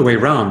think the other way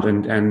around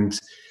and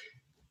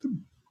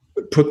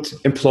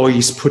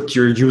put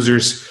your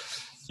users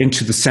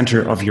into the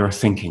center of your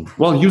thinking.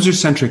 Well,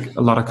 user-centric,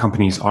 a lot of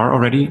companies are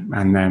already,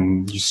 and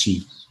then you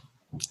see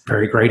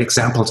very great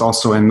examples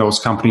also in those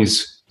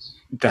companies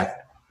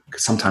that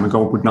some time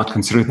ago would not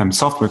consider them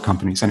software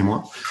companies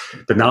anymore.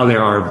 But now they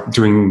are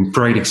doing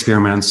great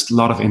experiments, a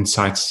lot of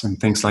insights and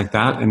things like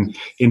that, and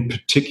in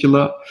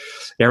particular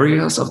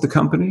areas of the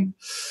company.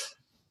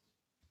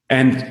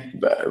 And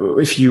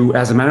if you,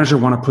 as a manager,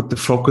 want to put the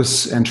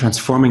focus in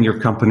transforming your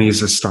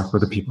companies, start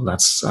with the people.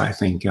 That's, I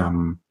think,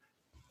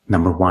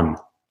 number one.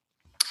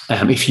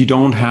 If you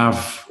don't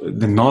have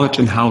the knowledge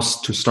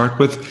in-house to start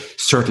with,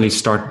 certainly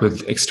start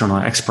with external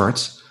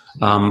experts.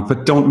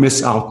 But don't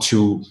miss out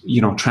to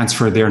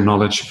transfer their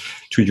knowledge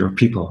to your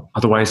people.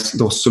 Otherwise,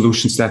 those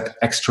solutions that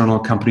external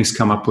companies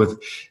come up with,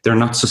 they're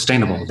not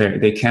sustainable.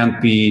 They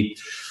can't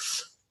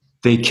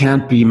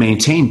be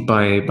maintained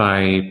by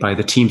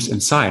the teams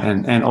inside,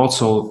 and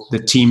also the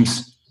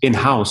teams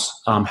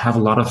in-house have a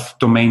lot of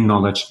domain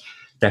knowledge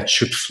that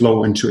should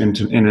flow into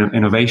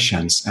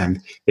innovations,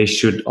 and they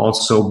should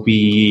also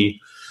be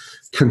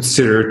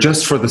considered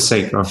just for the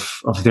sake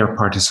of their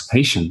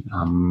participation.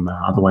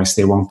 Otherwise,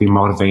 they won't be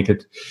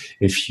motivated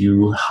if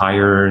you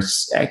hire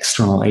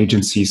external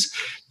agencies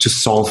to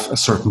solve a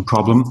certain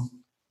problem.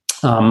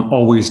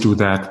 Always do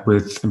that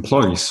with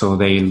employees, so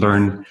they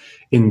learn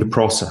in the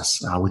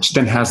process, which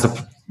then has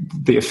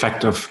the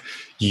effect of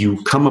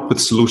you come up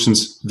with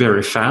solutions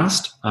very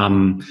fast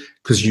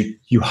because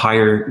you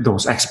hire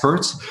those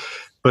experts.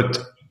 But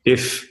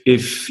if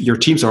your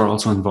teams are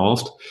also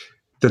involved,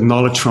 the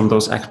knowledge from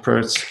those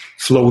experts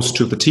flows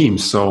to the team.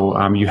 So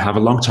you have a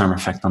long-term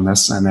effect on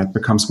this, and it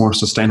becomes more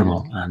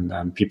sustainable.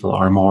 And people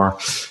are more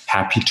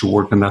happy to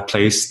work in that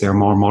place. They're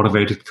more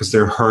motivated because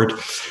they're heard,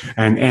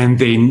 and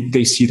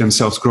they see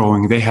themselves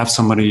growing. They have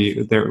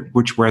somebody there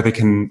where they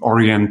can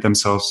orient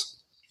themselves.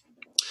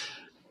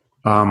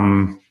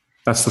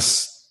 That's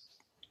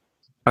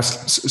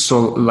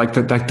So like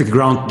the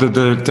ground,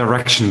 the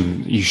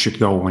direction you should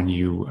go when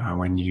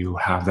you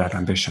have that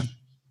ambition.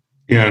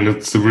 Yeah, and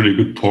it's a really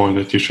good point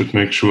that you should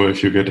make sure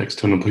if you get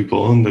external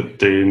people on that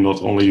they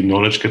not only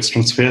knowledge gets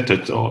transferred,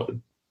 that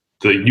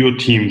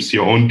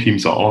your own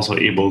teams are also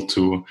able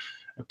to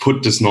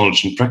put this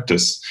knowledge in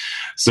practice.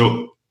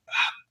 So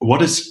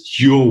what is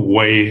your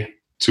way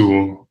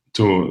to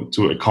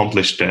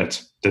accomplish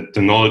that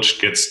the knowledge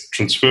gets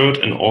transferred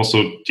and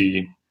also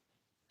the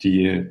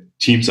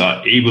teams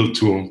are able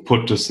to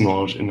put this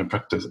knowledge into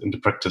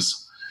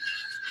practice?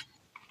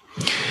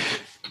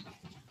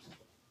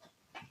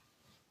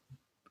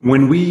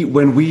 When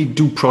we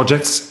do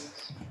projects,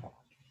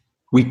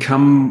 we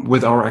come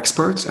with our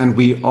experts, and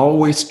we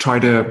always try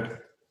to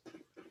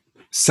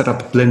set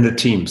up blended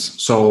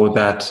teams so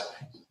that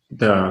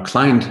the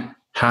client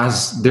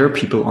has their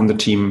people on the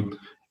team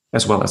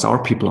as well as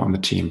our people on the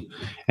team,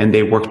 and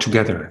they work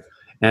together.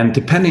 And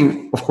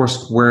depending, of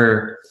course,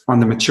 where on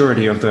the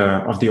maturity of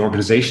the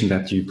organization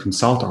that you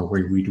consult or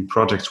where we do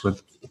projects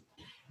with,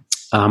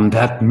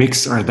 that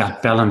mix or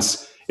that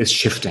balance is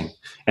shifting.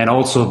 And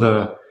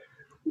also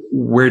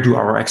where do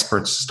our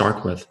experts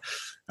start with?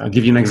 I'll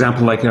give you an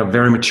example, like a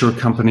very mature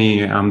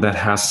company that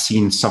has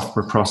seen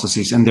software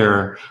processes and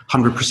they're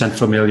 100%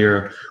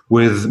 familiar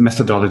with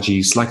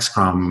methodologies like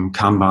Scrum,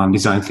 Kanban,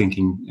 design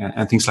thinking,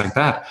 and things like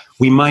that.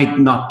 We might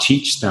not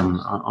teach them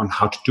on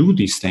how to do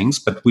these things,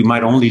 but we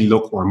might only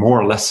look, or more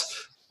or less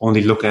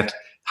only look at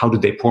how do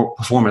they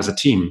perform as a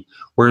team.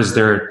 Where is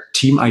their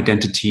team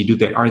identity?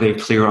 Are they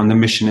clear on the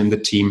mission in the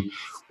team?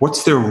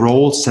 What's their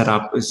role set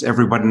up? Is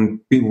everyone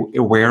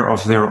aware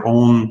of their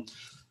own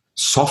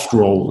soft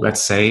role,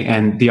 let's say,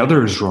 and the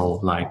other's role,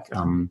 like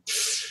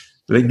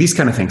these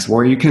kind of things,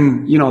 where you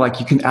can, you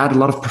can add a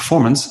lot of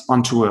performance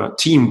onto a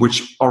team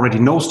which already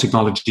knows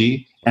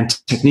technology and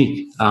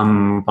technique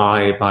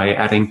by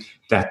adding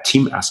that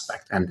team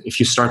aspect. And if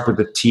you start with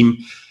a team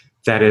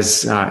that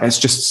is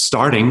just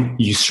starting,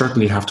 you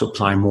certainly have to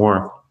apply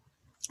more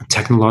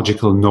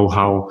technological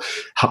know-how.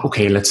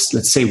 Okay,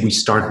 let's say we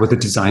start with a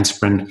design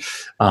sprint.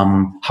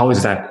 How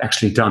is that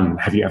actually done?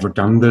 Have you ever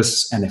done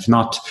this? And if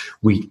not,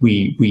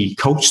 we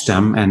coach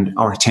them, and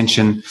our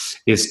intention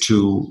is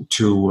to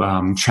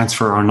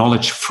transfer our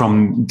knowledge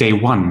from day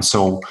one.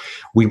 So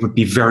we would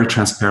be very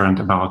transparent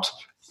about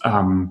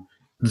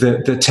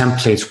the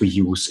templates we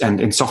use, and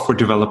in software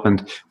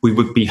development, we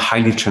would be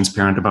highly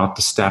transparent about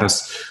the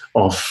status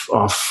of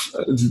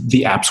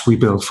the apps we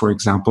build, for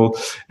example,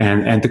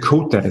 and the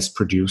code that is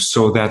produced,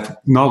 so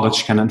that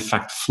knowledge can in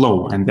fact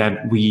flow, and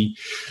that we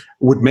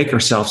would make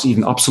ourselves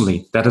even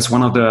obsolete. That is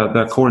one of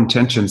the core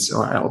intentions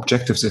or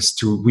objectives,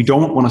 we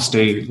don't want to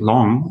stay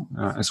long,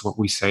 as what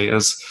we say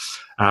is,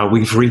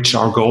 we've reached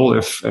our goal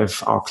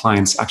if our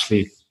clients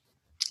actually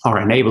are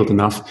enabled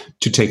enough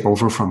to take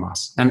over from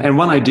us. And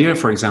one idea,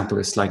 for example,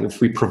 is like if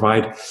we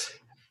provide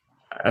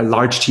a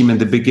large team in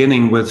the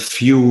beginning with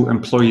few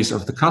employees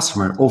of the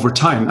customer, over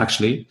time,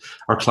 actually,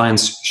 our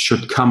clients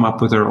should come up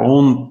with their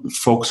own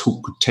folks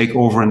who could take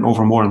over and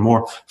over more and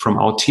more from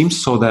our teams,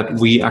 so that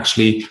we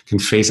actually can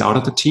phase out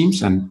of the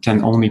teams and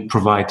can only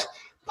provide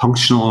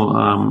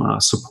functional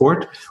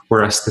support,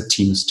 whereas the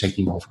team is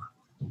taking over.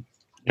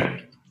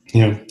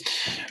 Yeah.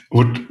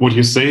 What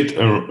you said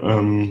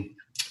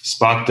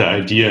sparked the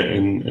idea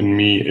in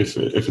me, if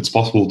it's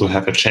possible to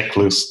have a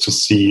checklist to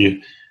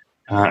see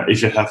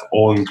if you have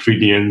all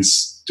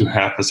ingredients to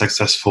have a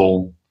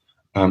successful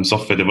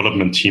software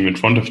development team in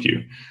front of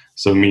you.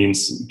 So it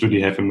means, do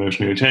they have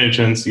emotional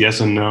intelligence? Yes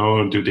or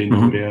no? Do they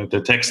know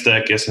their tech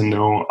stack? Yes or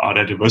no? Are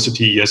there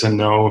diversity? Yes or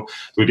no?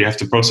 Do they have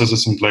the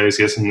processes in place?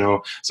 Yes or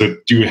no? So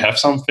do you have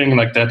something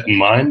like that in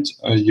mind?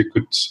 You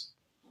could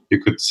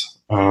give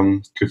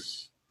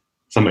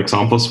some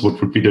examples. What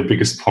would be the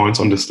biggest points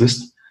on this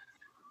list?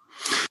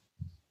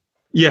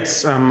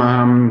 Yes,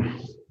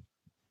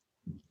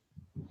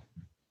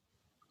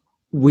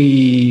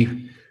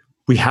 we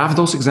have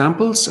those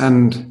examples,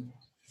 and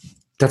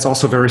that's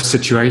also very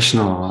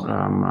situational.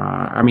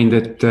 I mean,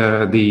 that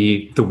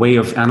the way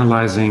of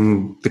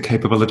analyzing the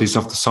capabilities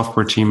of the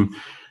software team,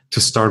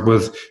 to start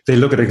with, they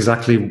look at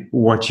exactly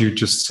what you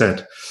just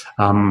said.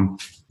 And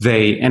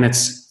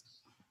it's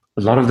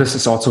a lot of this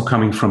is also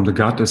coming from the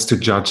gut, is to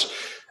judge.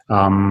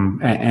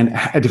 And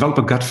develop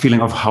a gut feeling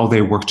of how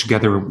they work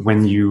together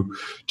when you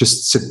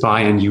just sit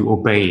by and you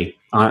obey.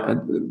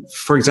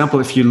 For example,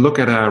 if you look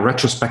at a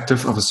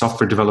retrospective of a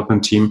software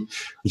development team,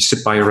 you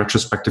sit by a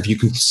retrospective, you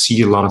can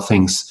see a lot of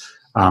things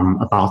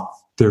about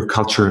their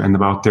culture and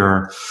about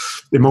their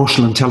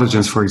emotional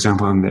intelligence, for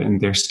example, in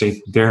their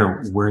state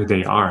there where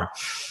they are.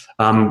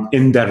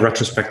 In that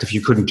retrospective,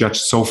 you couldn't judge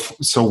so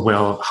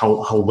well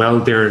how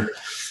well their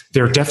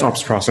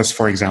DevOps process,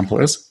 for example,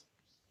 is,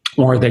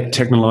 or the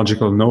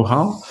technological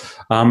know-how,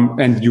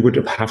 and you would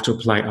have to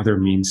apply other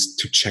means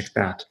to check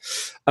that.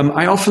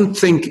 I often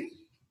think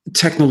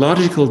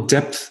technological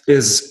depth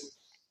is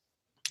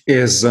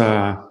things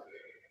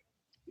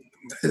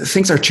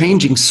are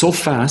changing so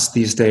fast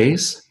these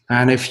days,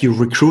 and if you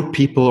recruit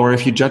people or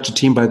if you judge a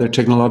team by their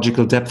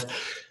technological depth,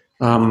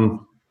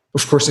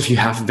 of course, if you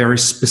have very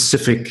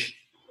specific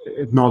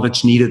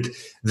knowledge needed,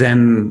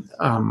 then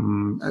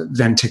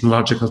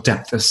technological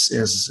depth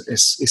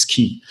is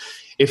key.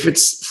 If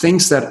it's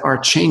things that are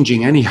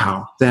changing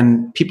anyhow,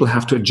 then people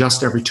have to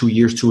adjust every 2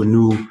 years to a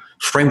new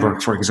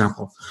framework, for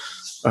example.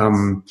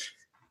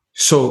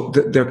 So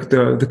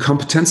the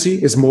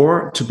competency is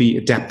more to be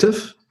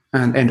adaptive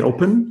and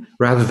open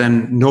rather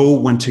than know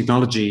when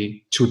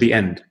technology to the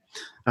end.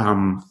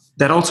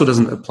 That also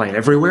doesn't apply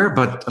everywhere,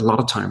 but a lot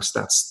of times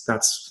that's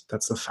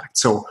the fact.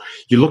 So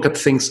you look at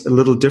things a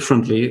little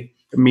differently,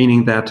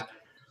 meaning that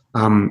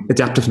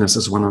adaptiveness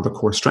is one of the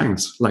core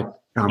strengths, like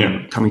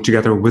coming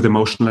together with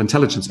emotional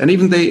intelligence. And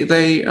even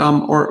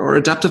or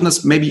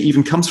adaptiveness maybe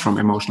even comes from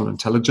emotional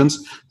intelligence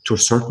to a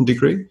certain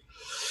degree.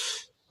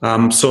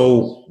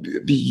 So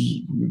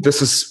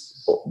this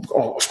is,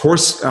 of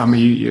course,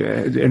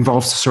 it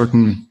involves a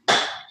certain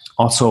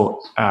also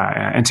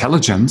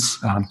intelligence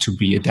to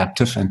be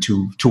adaptive and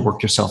to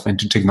work yourself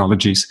into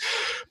technologies,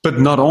 but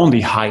not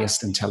only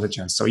highest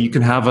intelligence. So you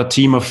can have a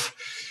team of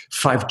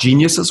 5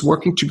 geniuses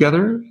working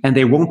together and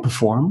they won't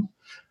perform.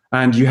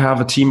 And you have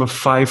a team of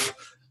 5,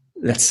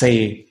 let's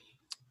say,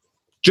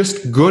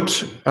 just good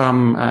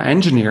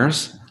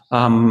engineers,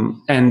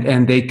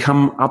 and they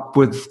come up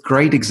with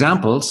great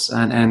examples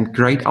and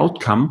great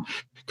outcome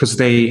because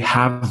they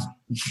have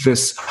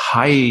this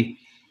high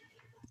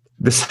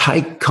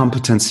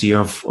competency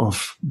of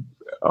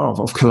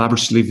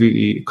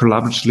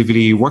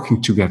collaboratively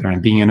working together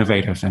and being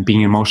innovative and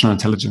being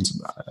intelligent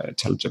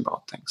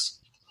about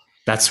things.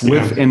 That's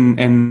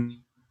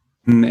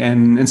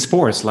in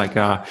sports, like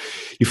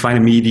you find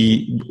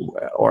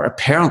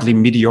apparently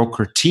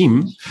mediocre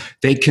team,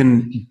 they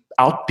can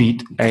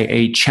outbeat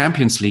a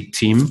Champions League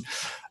team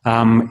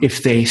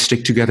if they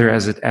stick together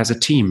as a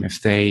team,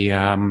 if they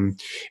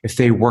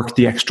work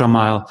the extra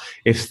mile,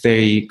 if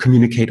they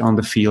communicate on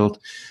the field.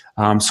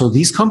 So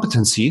these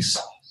competencies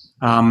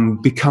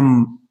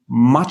become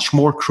much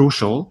more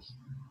crucial.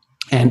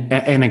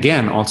 And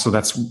again, also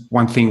that's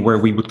one thing where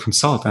we would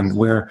consult and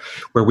where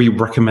we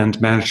recommend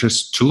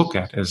managers to look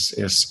at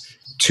is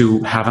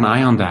to have an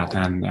eye on that.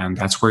 And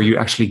that's where you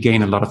actually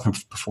gain a lot of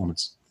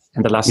performance.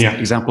 And the last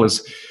example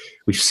is,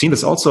 we've seen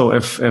this also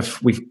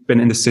if we've been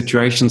in the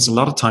situations a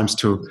lot of times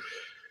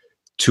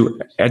to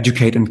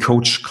educate and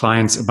coach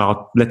clients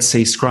about, let's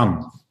say,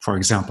 Scrum, for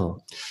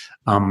example.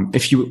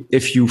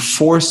 If you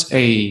force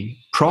a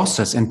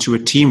process into a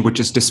team which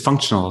is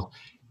dysfunctional,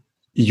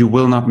 you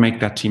will not make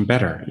that team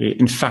better.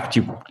 In fact,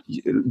 the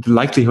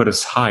likelihood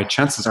is high.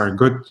 Chances are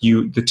good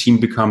the team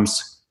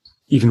becomes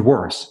even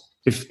worse.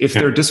 If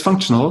they're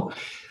dysfunctional,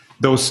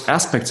 those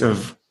aspects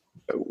of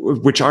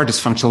which are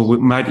dysfunctional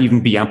might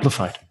even be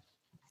amplified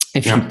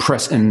if you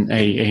press in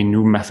a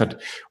new method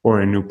or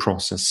a new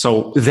process.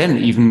 So then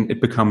even it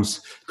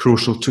becomes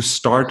crucial to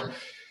start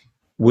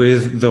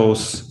with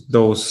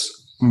those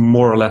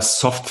more or less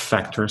soft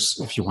factors,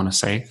 if you want to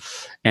say,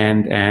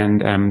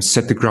 and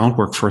set the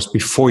groundwork first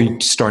before you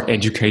start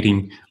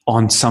educating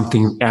on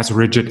something as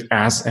rigid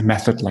as a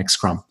method like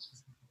Scrum.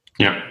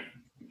 Yeah,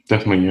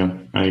 definitely. Yeah,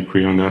 I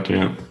agree on that.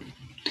 Yeah.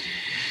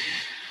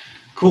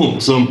 Cool.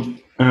 So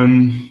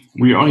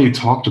we already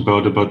talked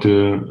about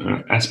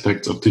the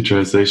aspects of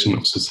digitalization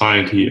of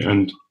society,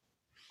 and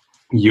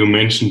you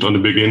mentioned on the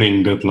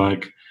beginning that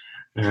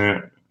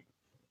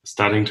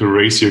starting to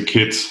raise your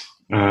kids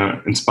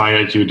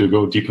inspired you to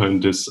go deeper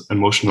in this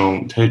emotional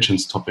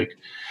intelligence topic.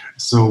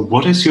 So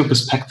what is your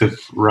perspective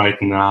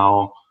right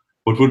now?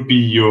 What would be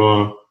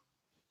your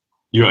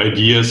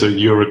ideas or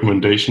your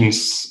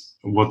recommendations,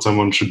 what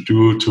someone should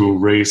do to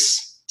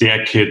raise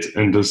their kid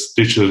in this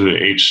digital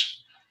age?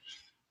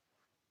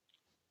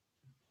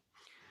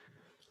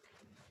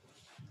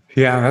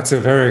 Yeah, that's a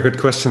very good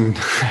question,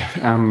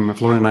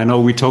 Florian. I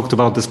know we talked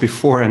about this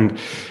before and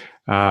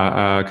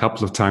a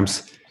couple of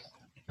times.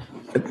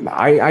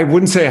 I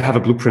wouldn't say I have a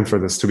blueprint for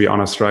this, to be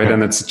honest, right? Yeah.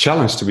 And it's a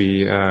challenge to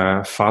be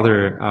a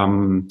father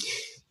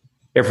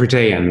every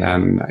day.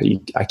 And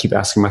I keep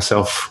asking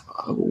myself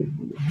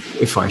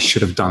if I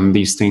should have done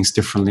these things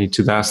differently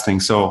to that thing.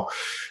 So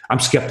I'm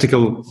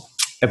skeptical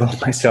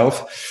about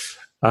myself.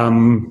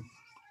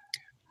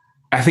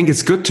 I think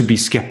it's good to be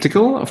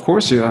skeptical, of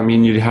course. I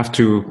mean, you have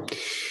to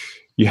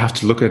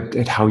look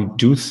at how you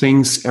do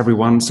things every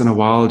once in a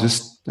while.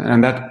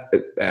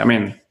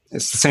 It's the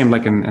same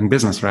like in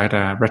business, right?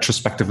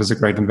 Retrospective is a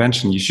great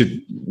invention. You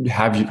should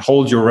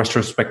hold your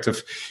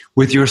retrospective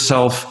with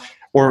yourself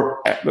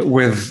or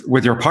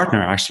with your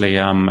partner, actually,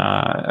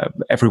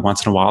 every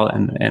once in a while,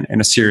 and in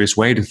a serious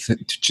way to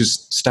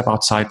just step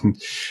outside and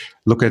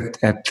look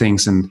at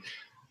things and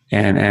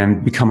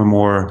become a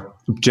more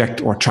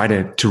object, or try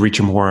to reach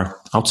a more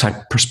outside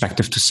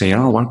perspective to say,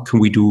 oh, what can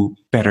we do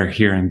better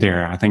here and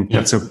there? I think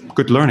that's a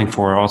good learning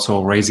for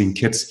also raising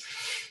kids.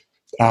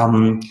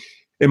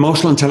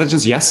 Emotional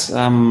intelligence, yes,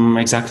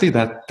 exactly.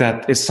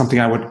 That is something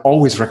I would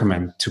always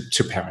recommend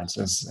to parents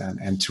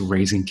and to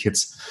raising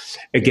kids.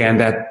 Again,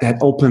 that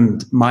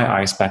opened my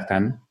eyes back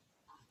then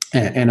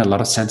in a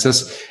lot of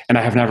senses, and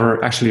I have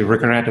never actually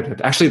regretted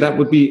it. Actually, that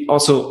would be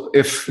also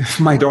if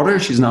my daughter,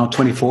 she's now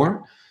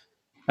 24,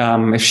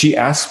 if she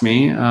asks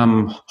me,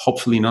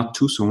 hopefully not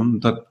too soon,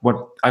 but what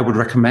I would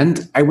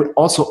recommend, I would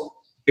also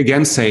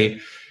again say,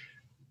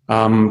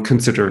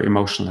 consider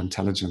emotional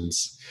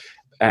intelligence.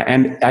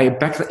 And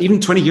even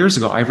 20 years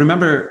ago, I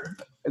remember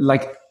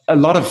like a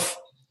lot of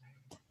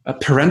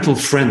parental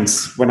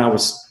friends when I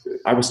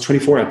was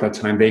 24 at that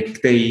time.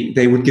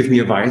 They would give me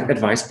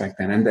advice back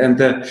then, and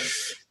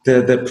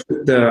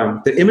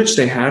the image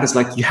they had is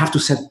like, you have to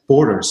set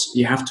borders.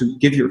 You have to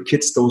give your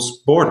kids those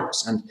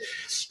borders, and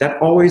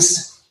that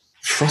always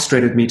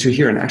frustrated me to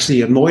hear, and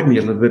actually annoyed me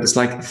a little bit. It's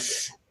like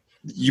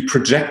you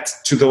project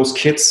to those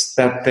kids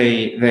that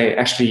they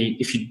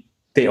actually,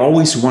 they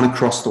always want to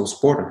cross those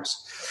borders.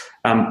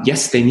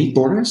 Yes, they need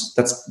borders.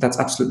 That's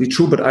absolutely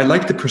true. But I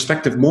like the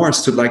perspective more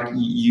as to like,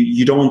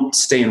 you don't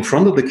stay in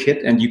front of the kid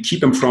and you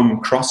keep them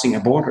from crossing a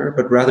border,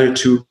 but rather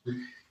to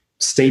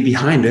stay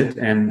behind it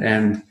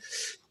and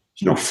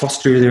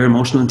foster their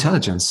emotional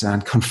intelligence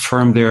and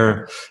confirm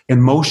their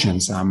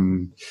emotions.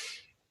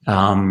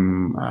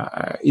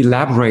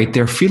 Elaborate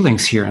their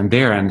feelings here and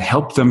there and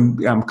help them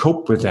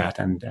cope with that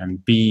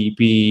and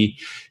be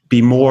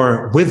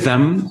more with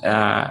them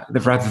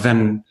rather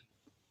than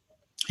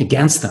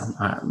against them.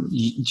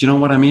 You know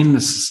what I mean?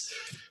 This is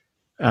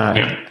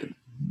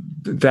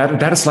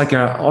that is like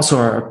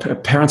also a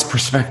parent's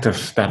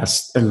perspective that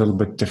is a little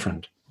bit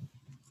different.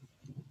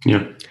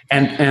 Yeah,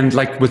 and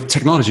like with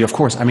technology, of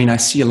course. I mean, I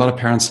see a lot of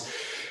parents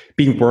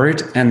being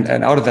worried and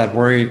out of that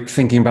worry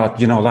thinking about,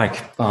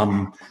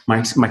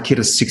 my kid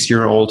is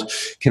 6-year-old.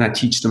 Can I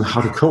teach them how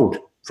to code,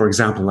 for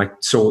example? Like,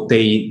 so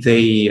they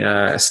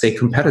stay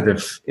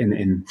competitive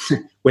in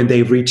when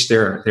they reach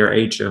their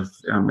age of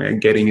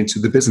getting into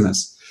the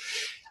business.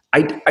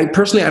 I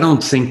personally, I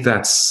don't think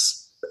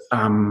that's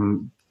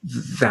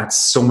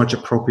so much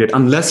appropriate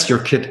unless your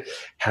kid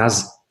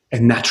has a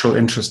natural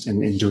interest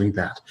in doing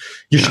that.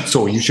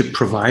 You should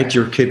provide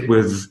your kid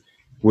with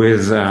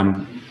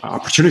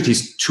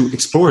opportunities to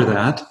explore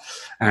that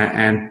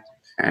and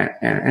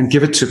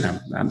give it to them.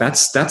 And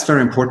that's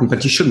very important,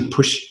 but you shouldn't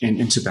push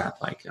into that.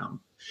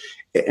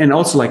 And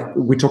also, like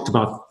we talked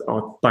about,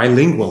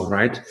 bilingual,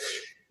 right?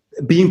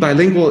 Being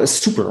bilingual is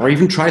super, or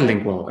even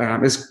trilingual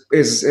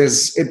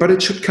but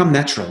it should come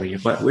naturally.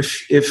 But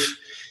if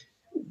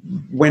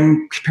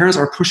when parents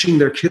are pushing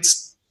their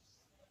kids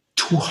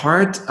too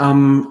hard,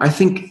 I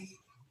think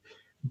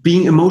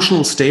being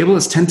emotionally stable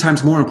is 10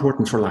 times more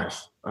important for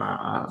life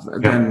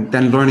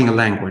than learning a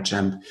language.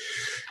 And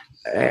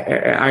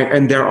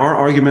there are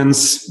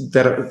arguments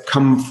that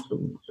come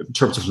in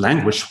terms of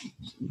language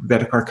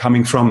that are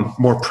coming from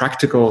more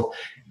practical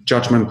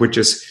judgment, which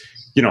is,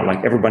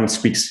 like everyone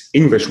speaks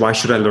English. Why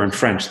should I learn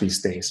French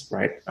these days,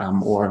 right?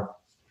 Or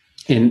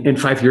in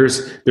 5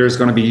 years, there's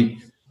going to be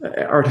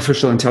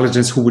artificial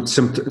intelligence who would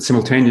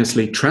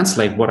simultaneously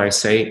translate what I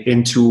say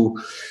into,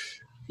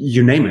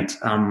 you name it,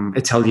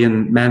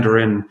 Italian,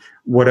 Mandarin,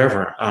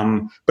 whatever.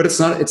 But it's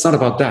not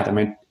about that. I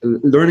mean,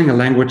 learning a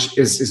language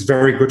is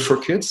very good for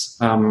kids,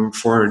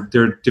 for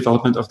their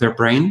development of their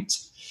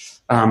brains,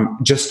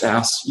 just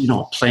as,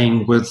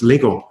 playing with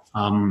Lego.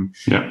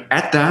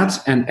 Add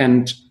that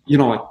and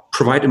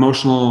provide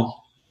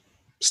emotional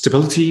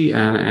stability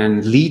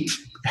and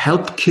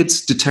help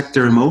kids detect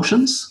their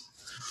emotions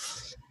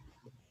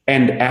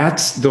and add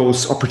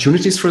those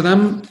opportunities for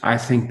them. I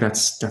think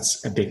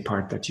that's a big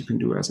part that you can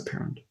do as a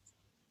parent.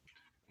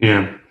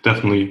 Yeah,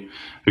 definitely.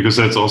 Because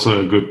that's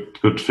also a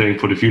good thing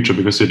for the future,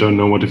 because you don't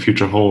know what the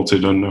future holds. You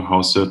don't know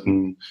how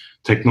certain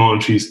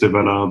technologies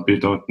develop. You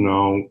don't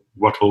know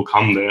what will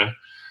come there.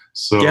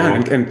 So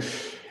and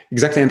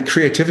exactly. And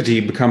creativity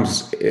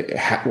becomes,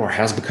 or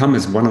has become,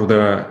 is one of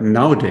the,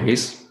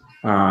 nowadays,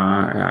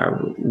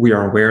 we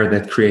are aware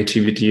that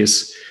creativity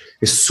is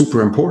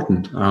super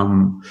important.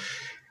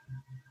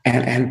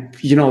 And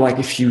like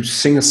if you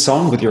sing a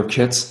song with your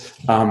kids,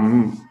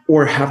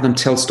 or have them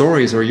tell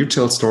stories, or you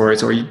tell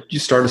stories, or you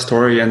start a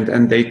story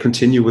and they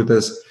continue with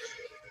this,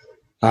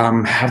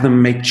 have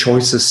them make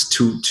choices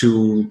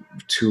to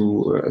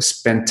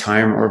spend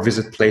time or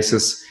visit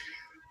places.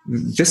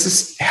 This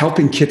is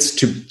helping kids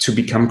to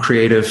become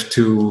creative,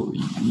 to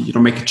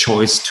make a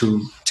choice,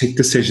 to take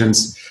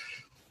decisions.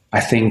 I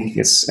think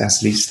it's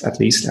at least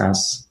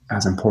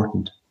as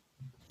important.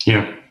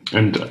 Yeah,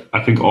 and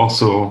I think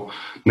also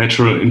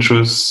natural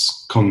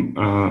interests come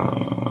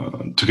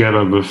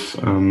together with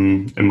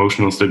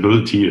emotional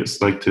stability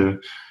is like the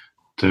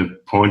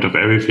point of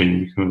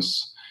everything,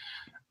 because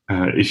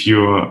if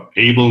you're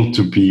able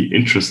to be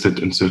interested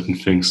in certain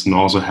things and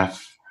also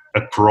have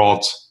a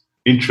broad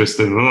interest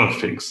in other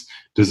things,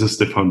 this is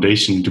the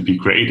foundation to be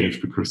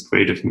creative, because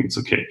creative means,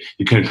 okay,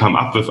 you can come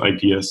up with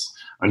ideas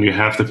and you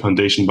have the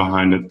foundation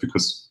behind it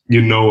because you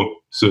know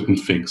certain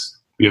things.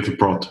 You have a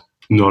broad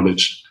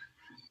knowledge.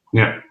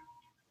 Yeah.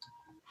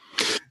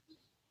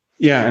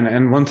 Yeah,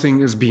 and one thing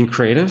is being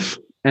creative,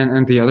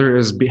 and the other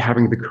is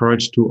having the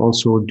courage to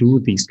also do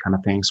these kind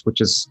of things,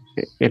 which is,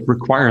 it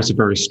requires a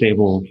very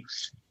stable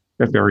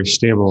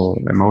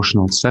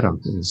emotional setup,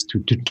 is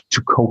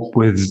to cope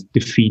with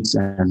defeats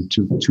and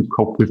to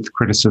cope with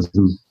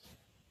criticism,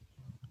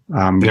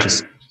 which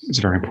is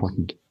very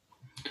important.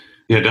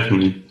 Yeah,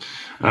 definitely.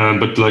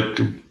 But like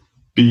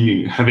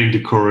having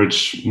the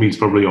courage means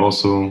probably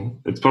also,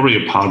 it's probably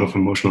a part of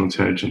emotional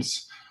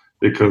intelligence,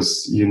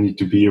 because you need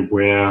to be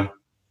aware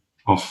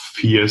of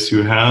fears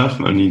you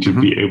have and need to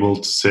be able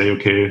to say,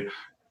 okay,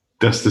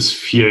 does this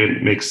fear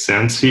make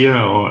sense here,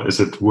 or is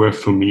it worth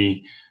for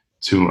me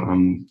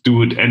to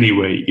do it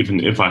anyway, even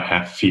if I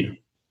have fear?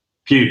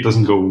 Fear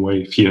doesn't go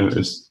away. Fear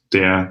is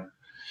there.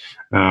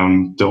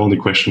 The only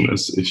question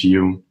is if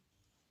you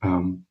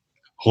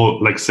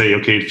say,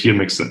 okay, fear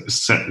makes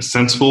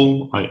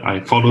sensible. I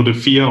follow the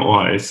fear, or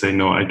I say,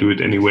 no, I do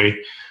it anyway.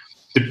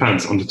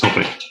 Depends on the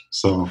topic.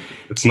 So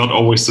it's not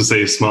always to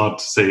say smart,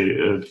 to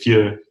say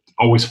fear,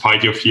 always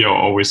fight your fear or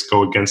always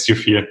go against your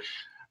fear.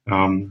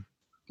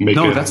 Make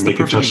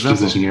a judged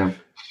decision. Yeah.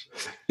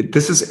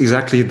 This is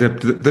exactly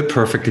the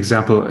perfect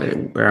example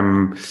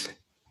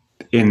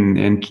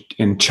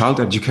in child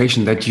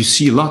education that you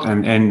see a lot,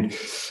 and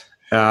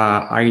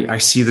I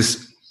see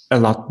this a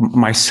lot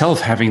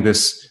myself, having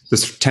this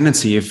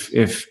tendency.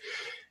 If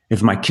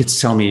my kids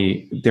tell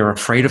me they're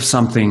afraid of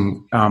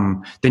something,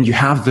 then you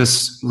have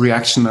this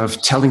reaction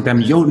of telling them,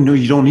 no,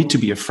 you don't need to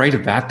be afraid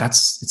of that.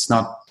 It's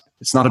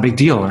not a big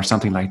deal, or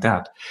something like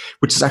that,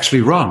 which is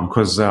actually wrong,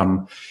 because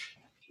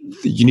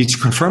you need to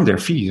confirm their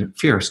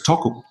fears,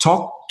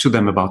 talk to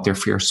them about their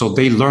fears, so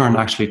they learn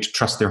actually to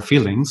trust their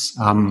feelings,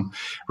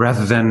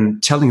 rather than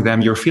telling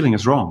them your feeling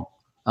is wrong.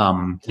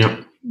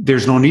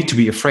 There's no need to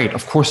be afraid.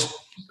 Of course,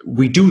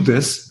 we do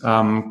this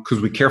because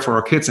we care for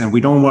our kids and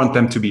we don't want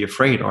them to be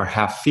afraid or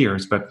have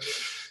fears, but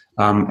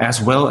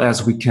as well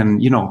as we can,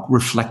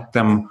 reflect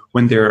them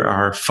when they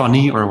are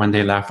funny, or when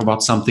they laugh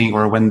about something,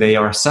 or when they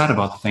are sad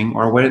about the thing,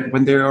 or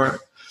when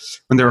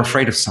they're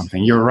afraid of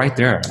something. You're right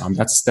there.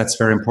 That's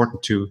very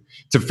important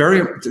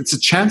it's a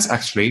chance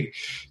actually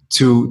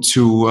to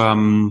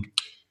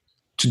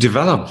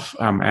develop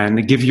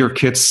and give your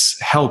kids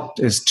help,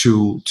 is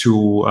to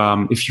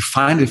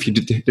if you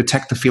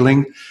detect the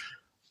feeling,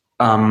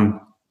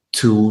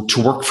 to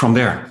work from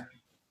there.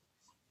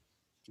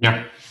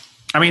 Yeah.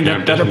 I mean,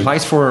 that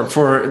applies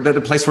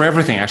for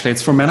everything. Actually,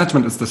 it's for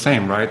management. It's the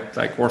same, right?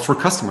 Like, or for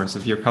customers.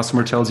 If your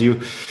customer tells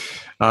you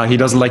he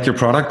doesn't like your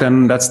product,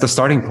 then that's the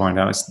starting point.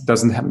 It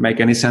doesn't make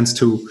any sense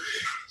to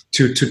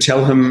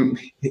tell him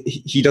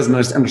he doesn't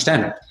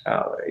understand it.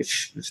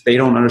 If they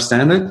don't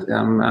understand it,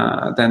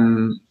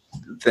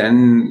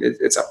 then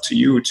it's up to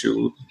you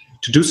to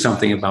do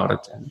something about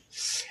it. And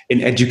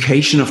in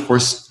education, of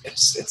course,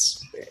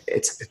 it's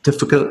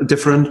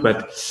different,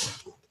 but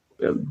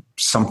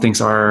some things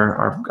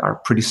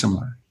are pretty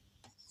similar.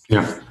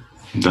 Yeah,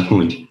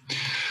 definitely.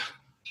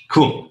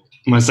 Cool.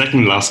 My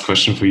second last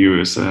question for you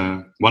is,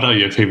 what are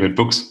your favorite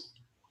books?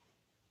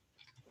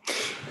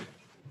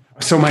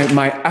 So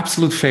my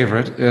absolute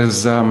favorite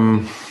is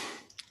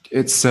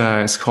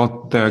it's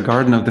called The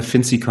Garden of the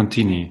Finzi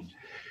Contini.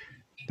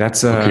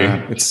 That's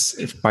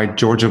it's by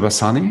Giorgio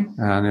Bassani,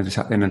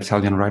 an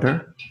Italian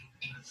writer,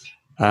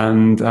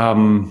 and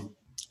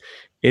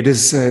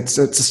it's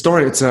a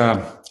story. It's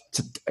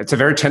a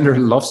very tender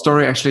love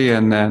story, actually,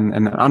 and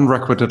an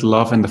unrequited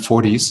love in the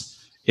 40s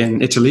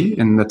in Italy,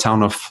 in the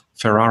town of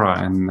Ferrara,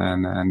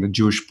 and the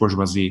Jewish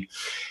bourgeoisie.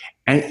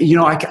 And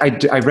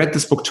I read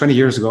this book 20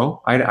 years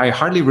ago. I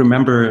hardly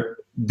remember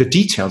the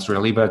details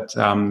really, but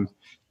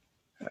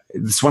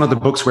it's one of the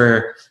books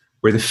where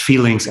the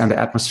feelings and the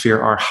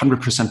atmosphere are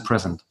 100%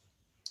 present.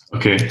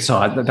 Okay. So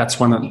that's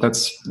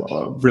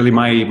really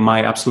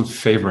my absolute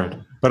favorite.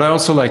 But I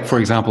also like, for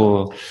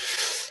example,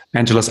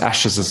 Angela's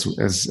Ashes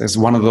is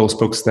one of those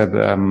books that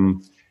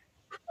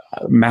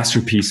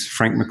masterpiece,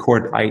 Frank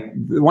McCourt.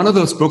 One of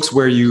those books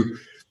where you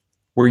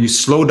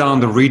slow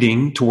down the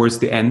reading towards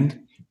the end,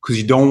 because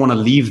you don't want to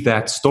leave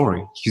that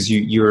story, because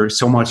you're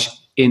so much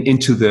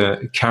into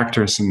the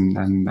characters, and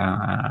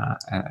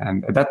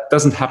that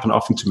doesn't happen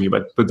often to me.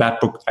 But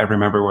that book, I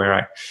remember where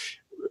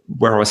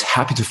I was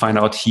happy to find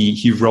out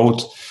he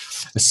wrote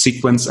a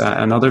sequence,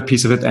 another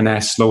piece of it, and I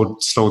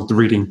slowed the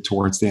reading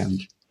towards the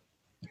end.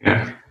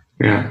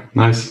 Yeah,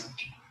 nice,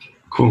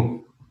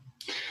 cool.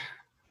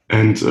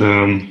 And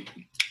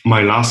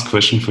my last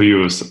question for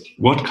you is,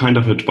 what kind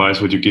of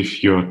advice would you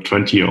give your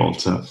 20-year-old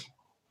self?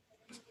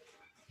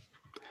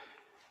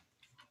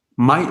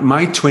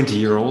 My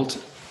 20-year-old,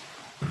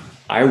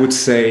 I would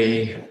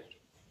say,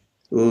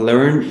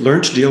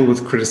 learn to deal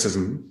with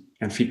criticism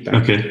and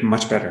feedback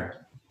much better.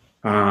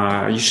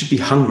 You should be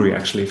hungry,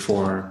 actually,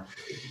 for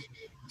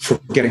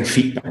getting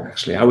feedback.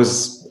 Actually, I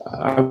was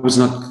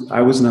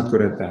not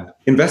good at that.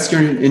 Invest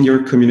in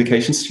your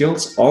communication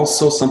skills.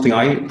 Also, something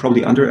I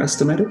probably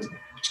underestimated,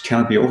 which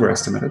cannot be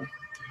overestimated.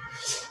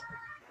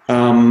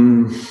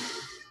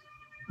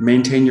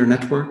 Maintain your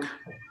network.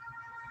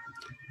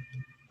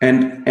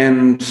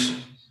 And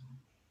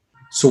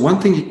so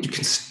one thing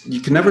you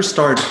can never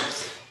start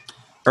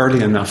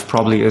early enough,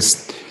 probably,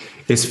 is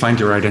find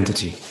your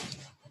identity.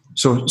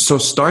 So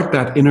start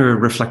that inner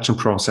reflection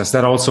process.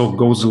 That also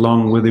goes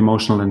along with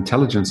emotional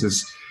intelligence.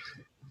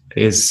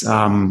 That's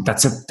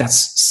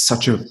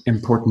such an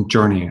important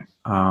journey.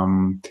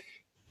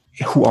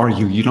 Who are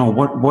you?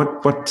 What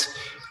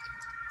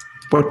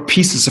what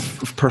pieces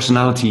of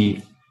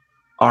personality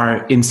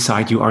are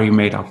inside you? Are you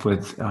made up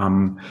with?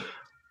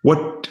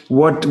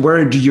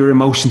 Where do your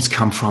emotions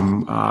come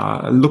from?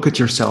 Look at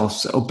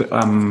yourselves,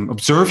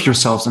 observe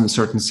yourselves in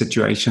certain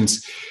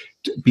situations.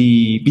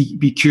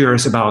 Be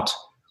curious about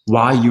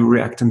why you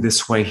react in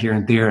this way here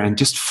and there, and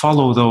just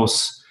follow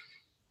those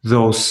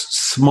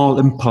small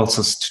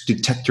impulses to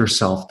detect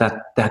yourself.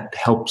 That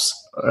helps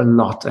a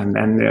lot.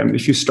 And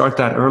if you start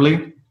that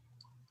early,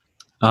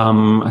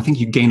 I think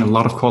you gain a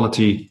lot of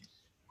quality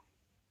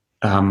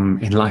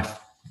in life.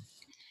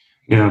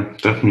 Yeah,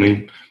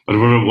 definitely. But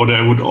what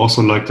I would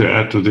also like to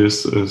add to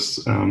this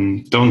is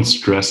don't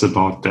stress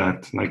about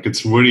that. Like,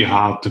 it's really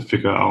hard to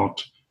figure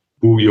out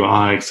who you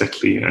are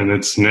exactly. And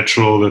it's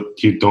natural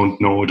that you don't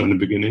know it in the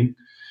beginning.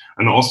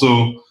 And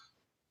also,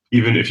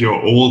 even if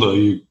you're older,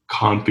 you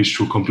can't be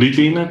sure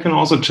completely, and that can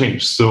also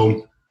change.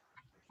 So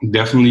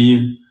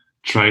definitely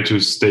try to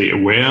stay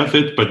aware of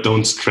it, but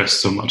don't stress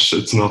so much.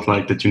 It's not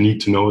like that you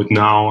need to know it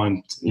now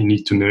and you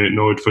need to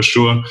know it for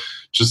sure.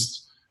 Just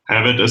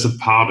have it as a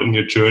part in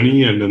your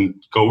journey, and then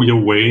go your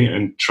way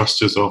and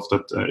trust yourself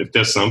that if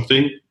there's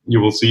something, you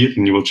will see it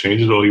and you will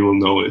change it, or you will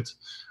know it.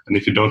 And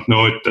if you don't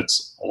know it,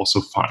 that's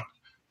also fine.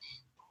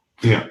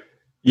 Yeah.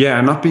 Yeah,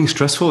 not being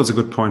stressful is a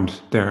good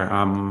point there.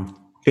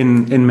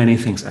 In many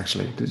things,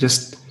 actually,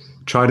 just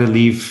try to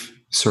leave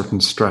certain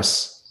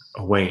stress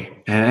away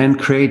and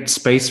create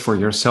space for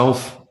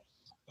yourself,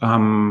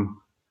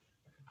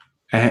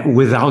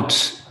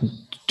 without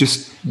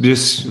just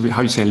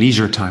how you say,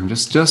 leisure time.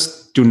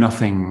 Just do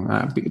nothing.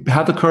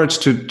 Have the courage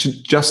to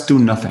just do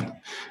nothing,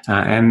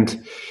 and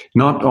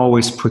not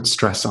always put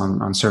stress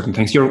on certain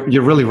things.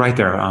 You're really right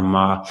there.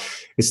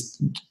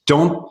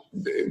 Don't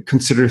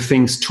consider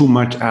things too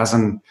much as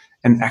an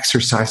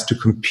exercise to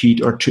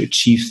compete or to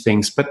achieve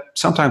things, but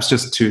sometimes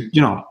just to,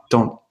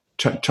 don't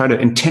try to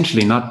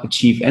intentionally not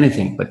achieve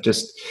anything, but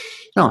just,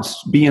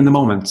 be in the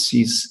moment,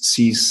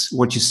 sees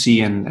what you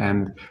see,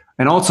 and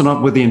also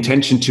not with the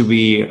intention to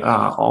be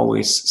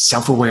always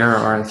self-aware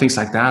or things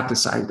like that.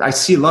 I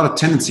see a lot of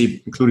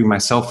tendency, including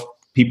myself,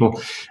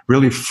 people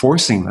really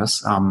forcing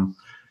this,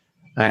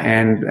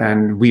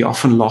 and we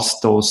often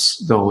lost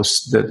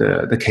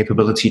the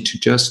capability to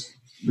just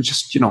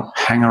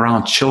hang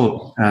around,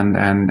 chill,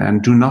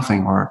 and do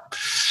nothing, or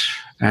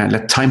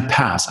let time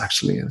pass.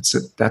 Actually,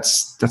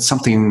 that's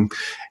something.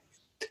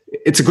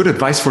 It's a good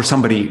advice for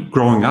somebody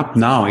growing up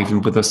now,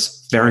 even with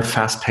this very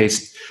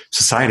fast-paced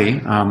society,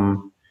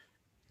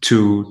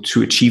 to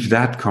achieve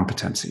that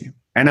competency.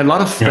 And a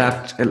lot of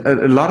that,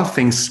 a lot of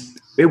things,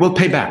 it will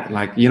pay back.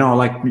 Like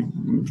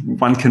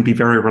one can be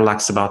very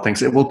relaxed about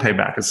things. It will pay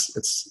back.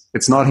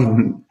 It's not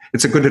even.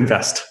 It's a good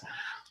invest.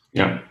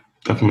 Yeah,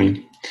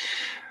 definitely.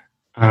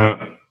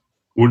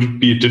 Would it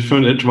be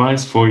different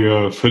advice for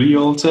your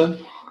 30-year-old self?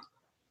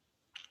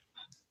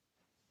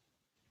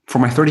 For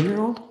my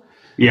 30-year-old?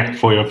 Yeah,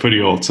 for your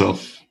 30-year-old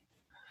self.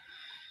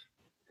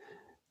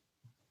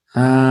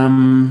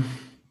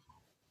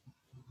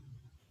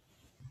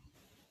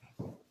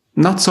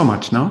 Not so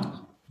much, no?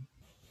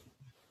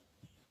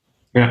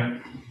 Yeah.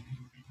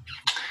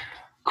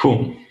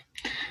 Cool.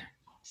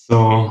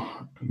 So,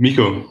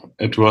 Mikko,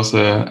 it was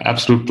an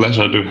absolute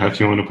pleasure to have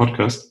you on the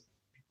podcast.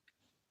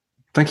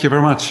 Thank you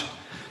very much.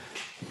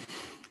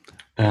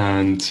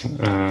 And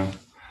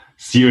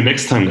see you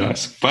next time,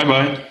 guys.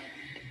 Bye-bye.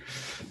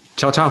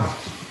 Ciao,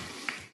 ciao.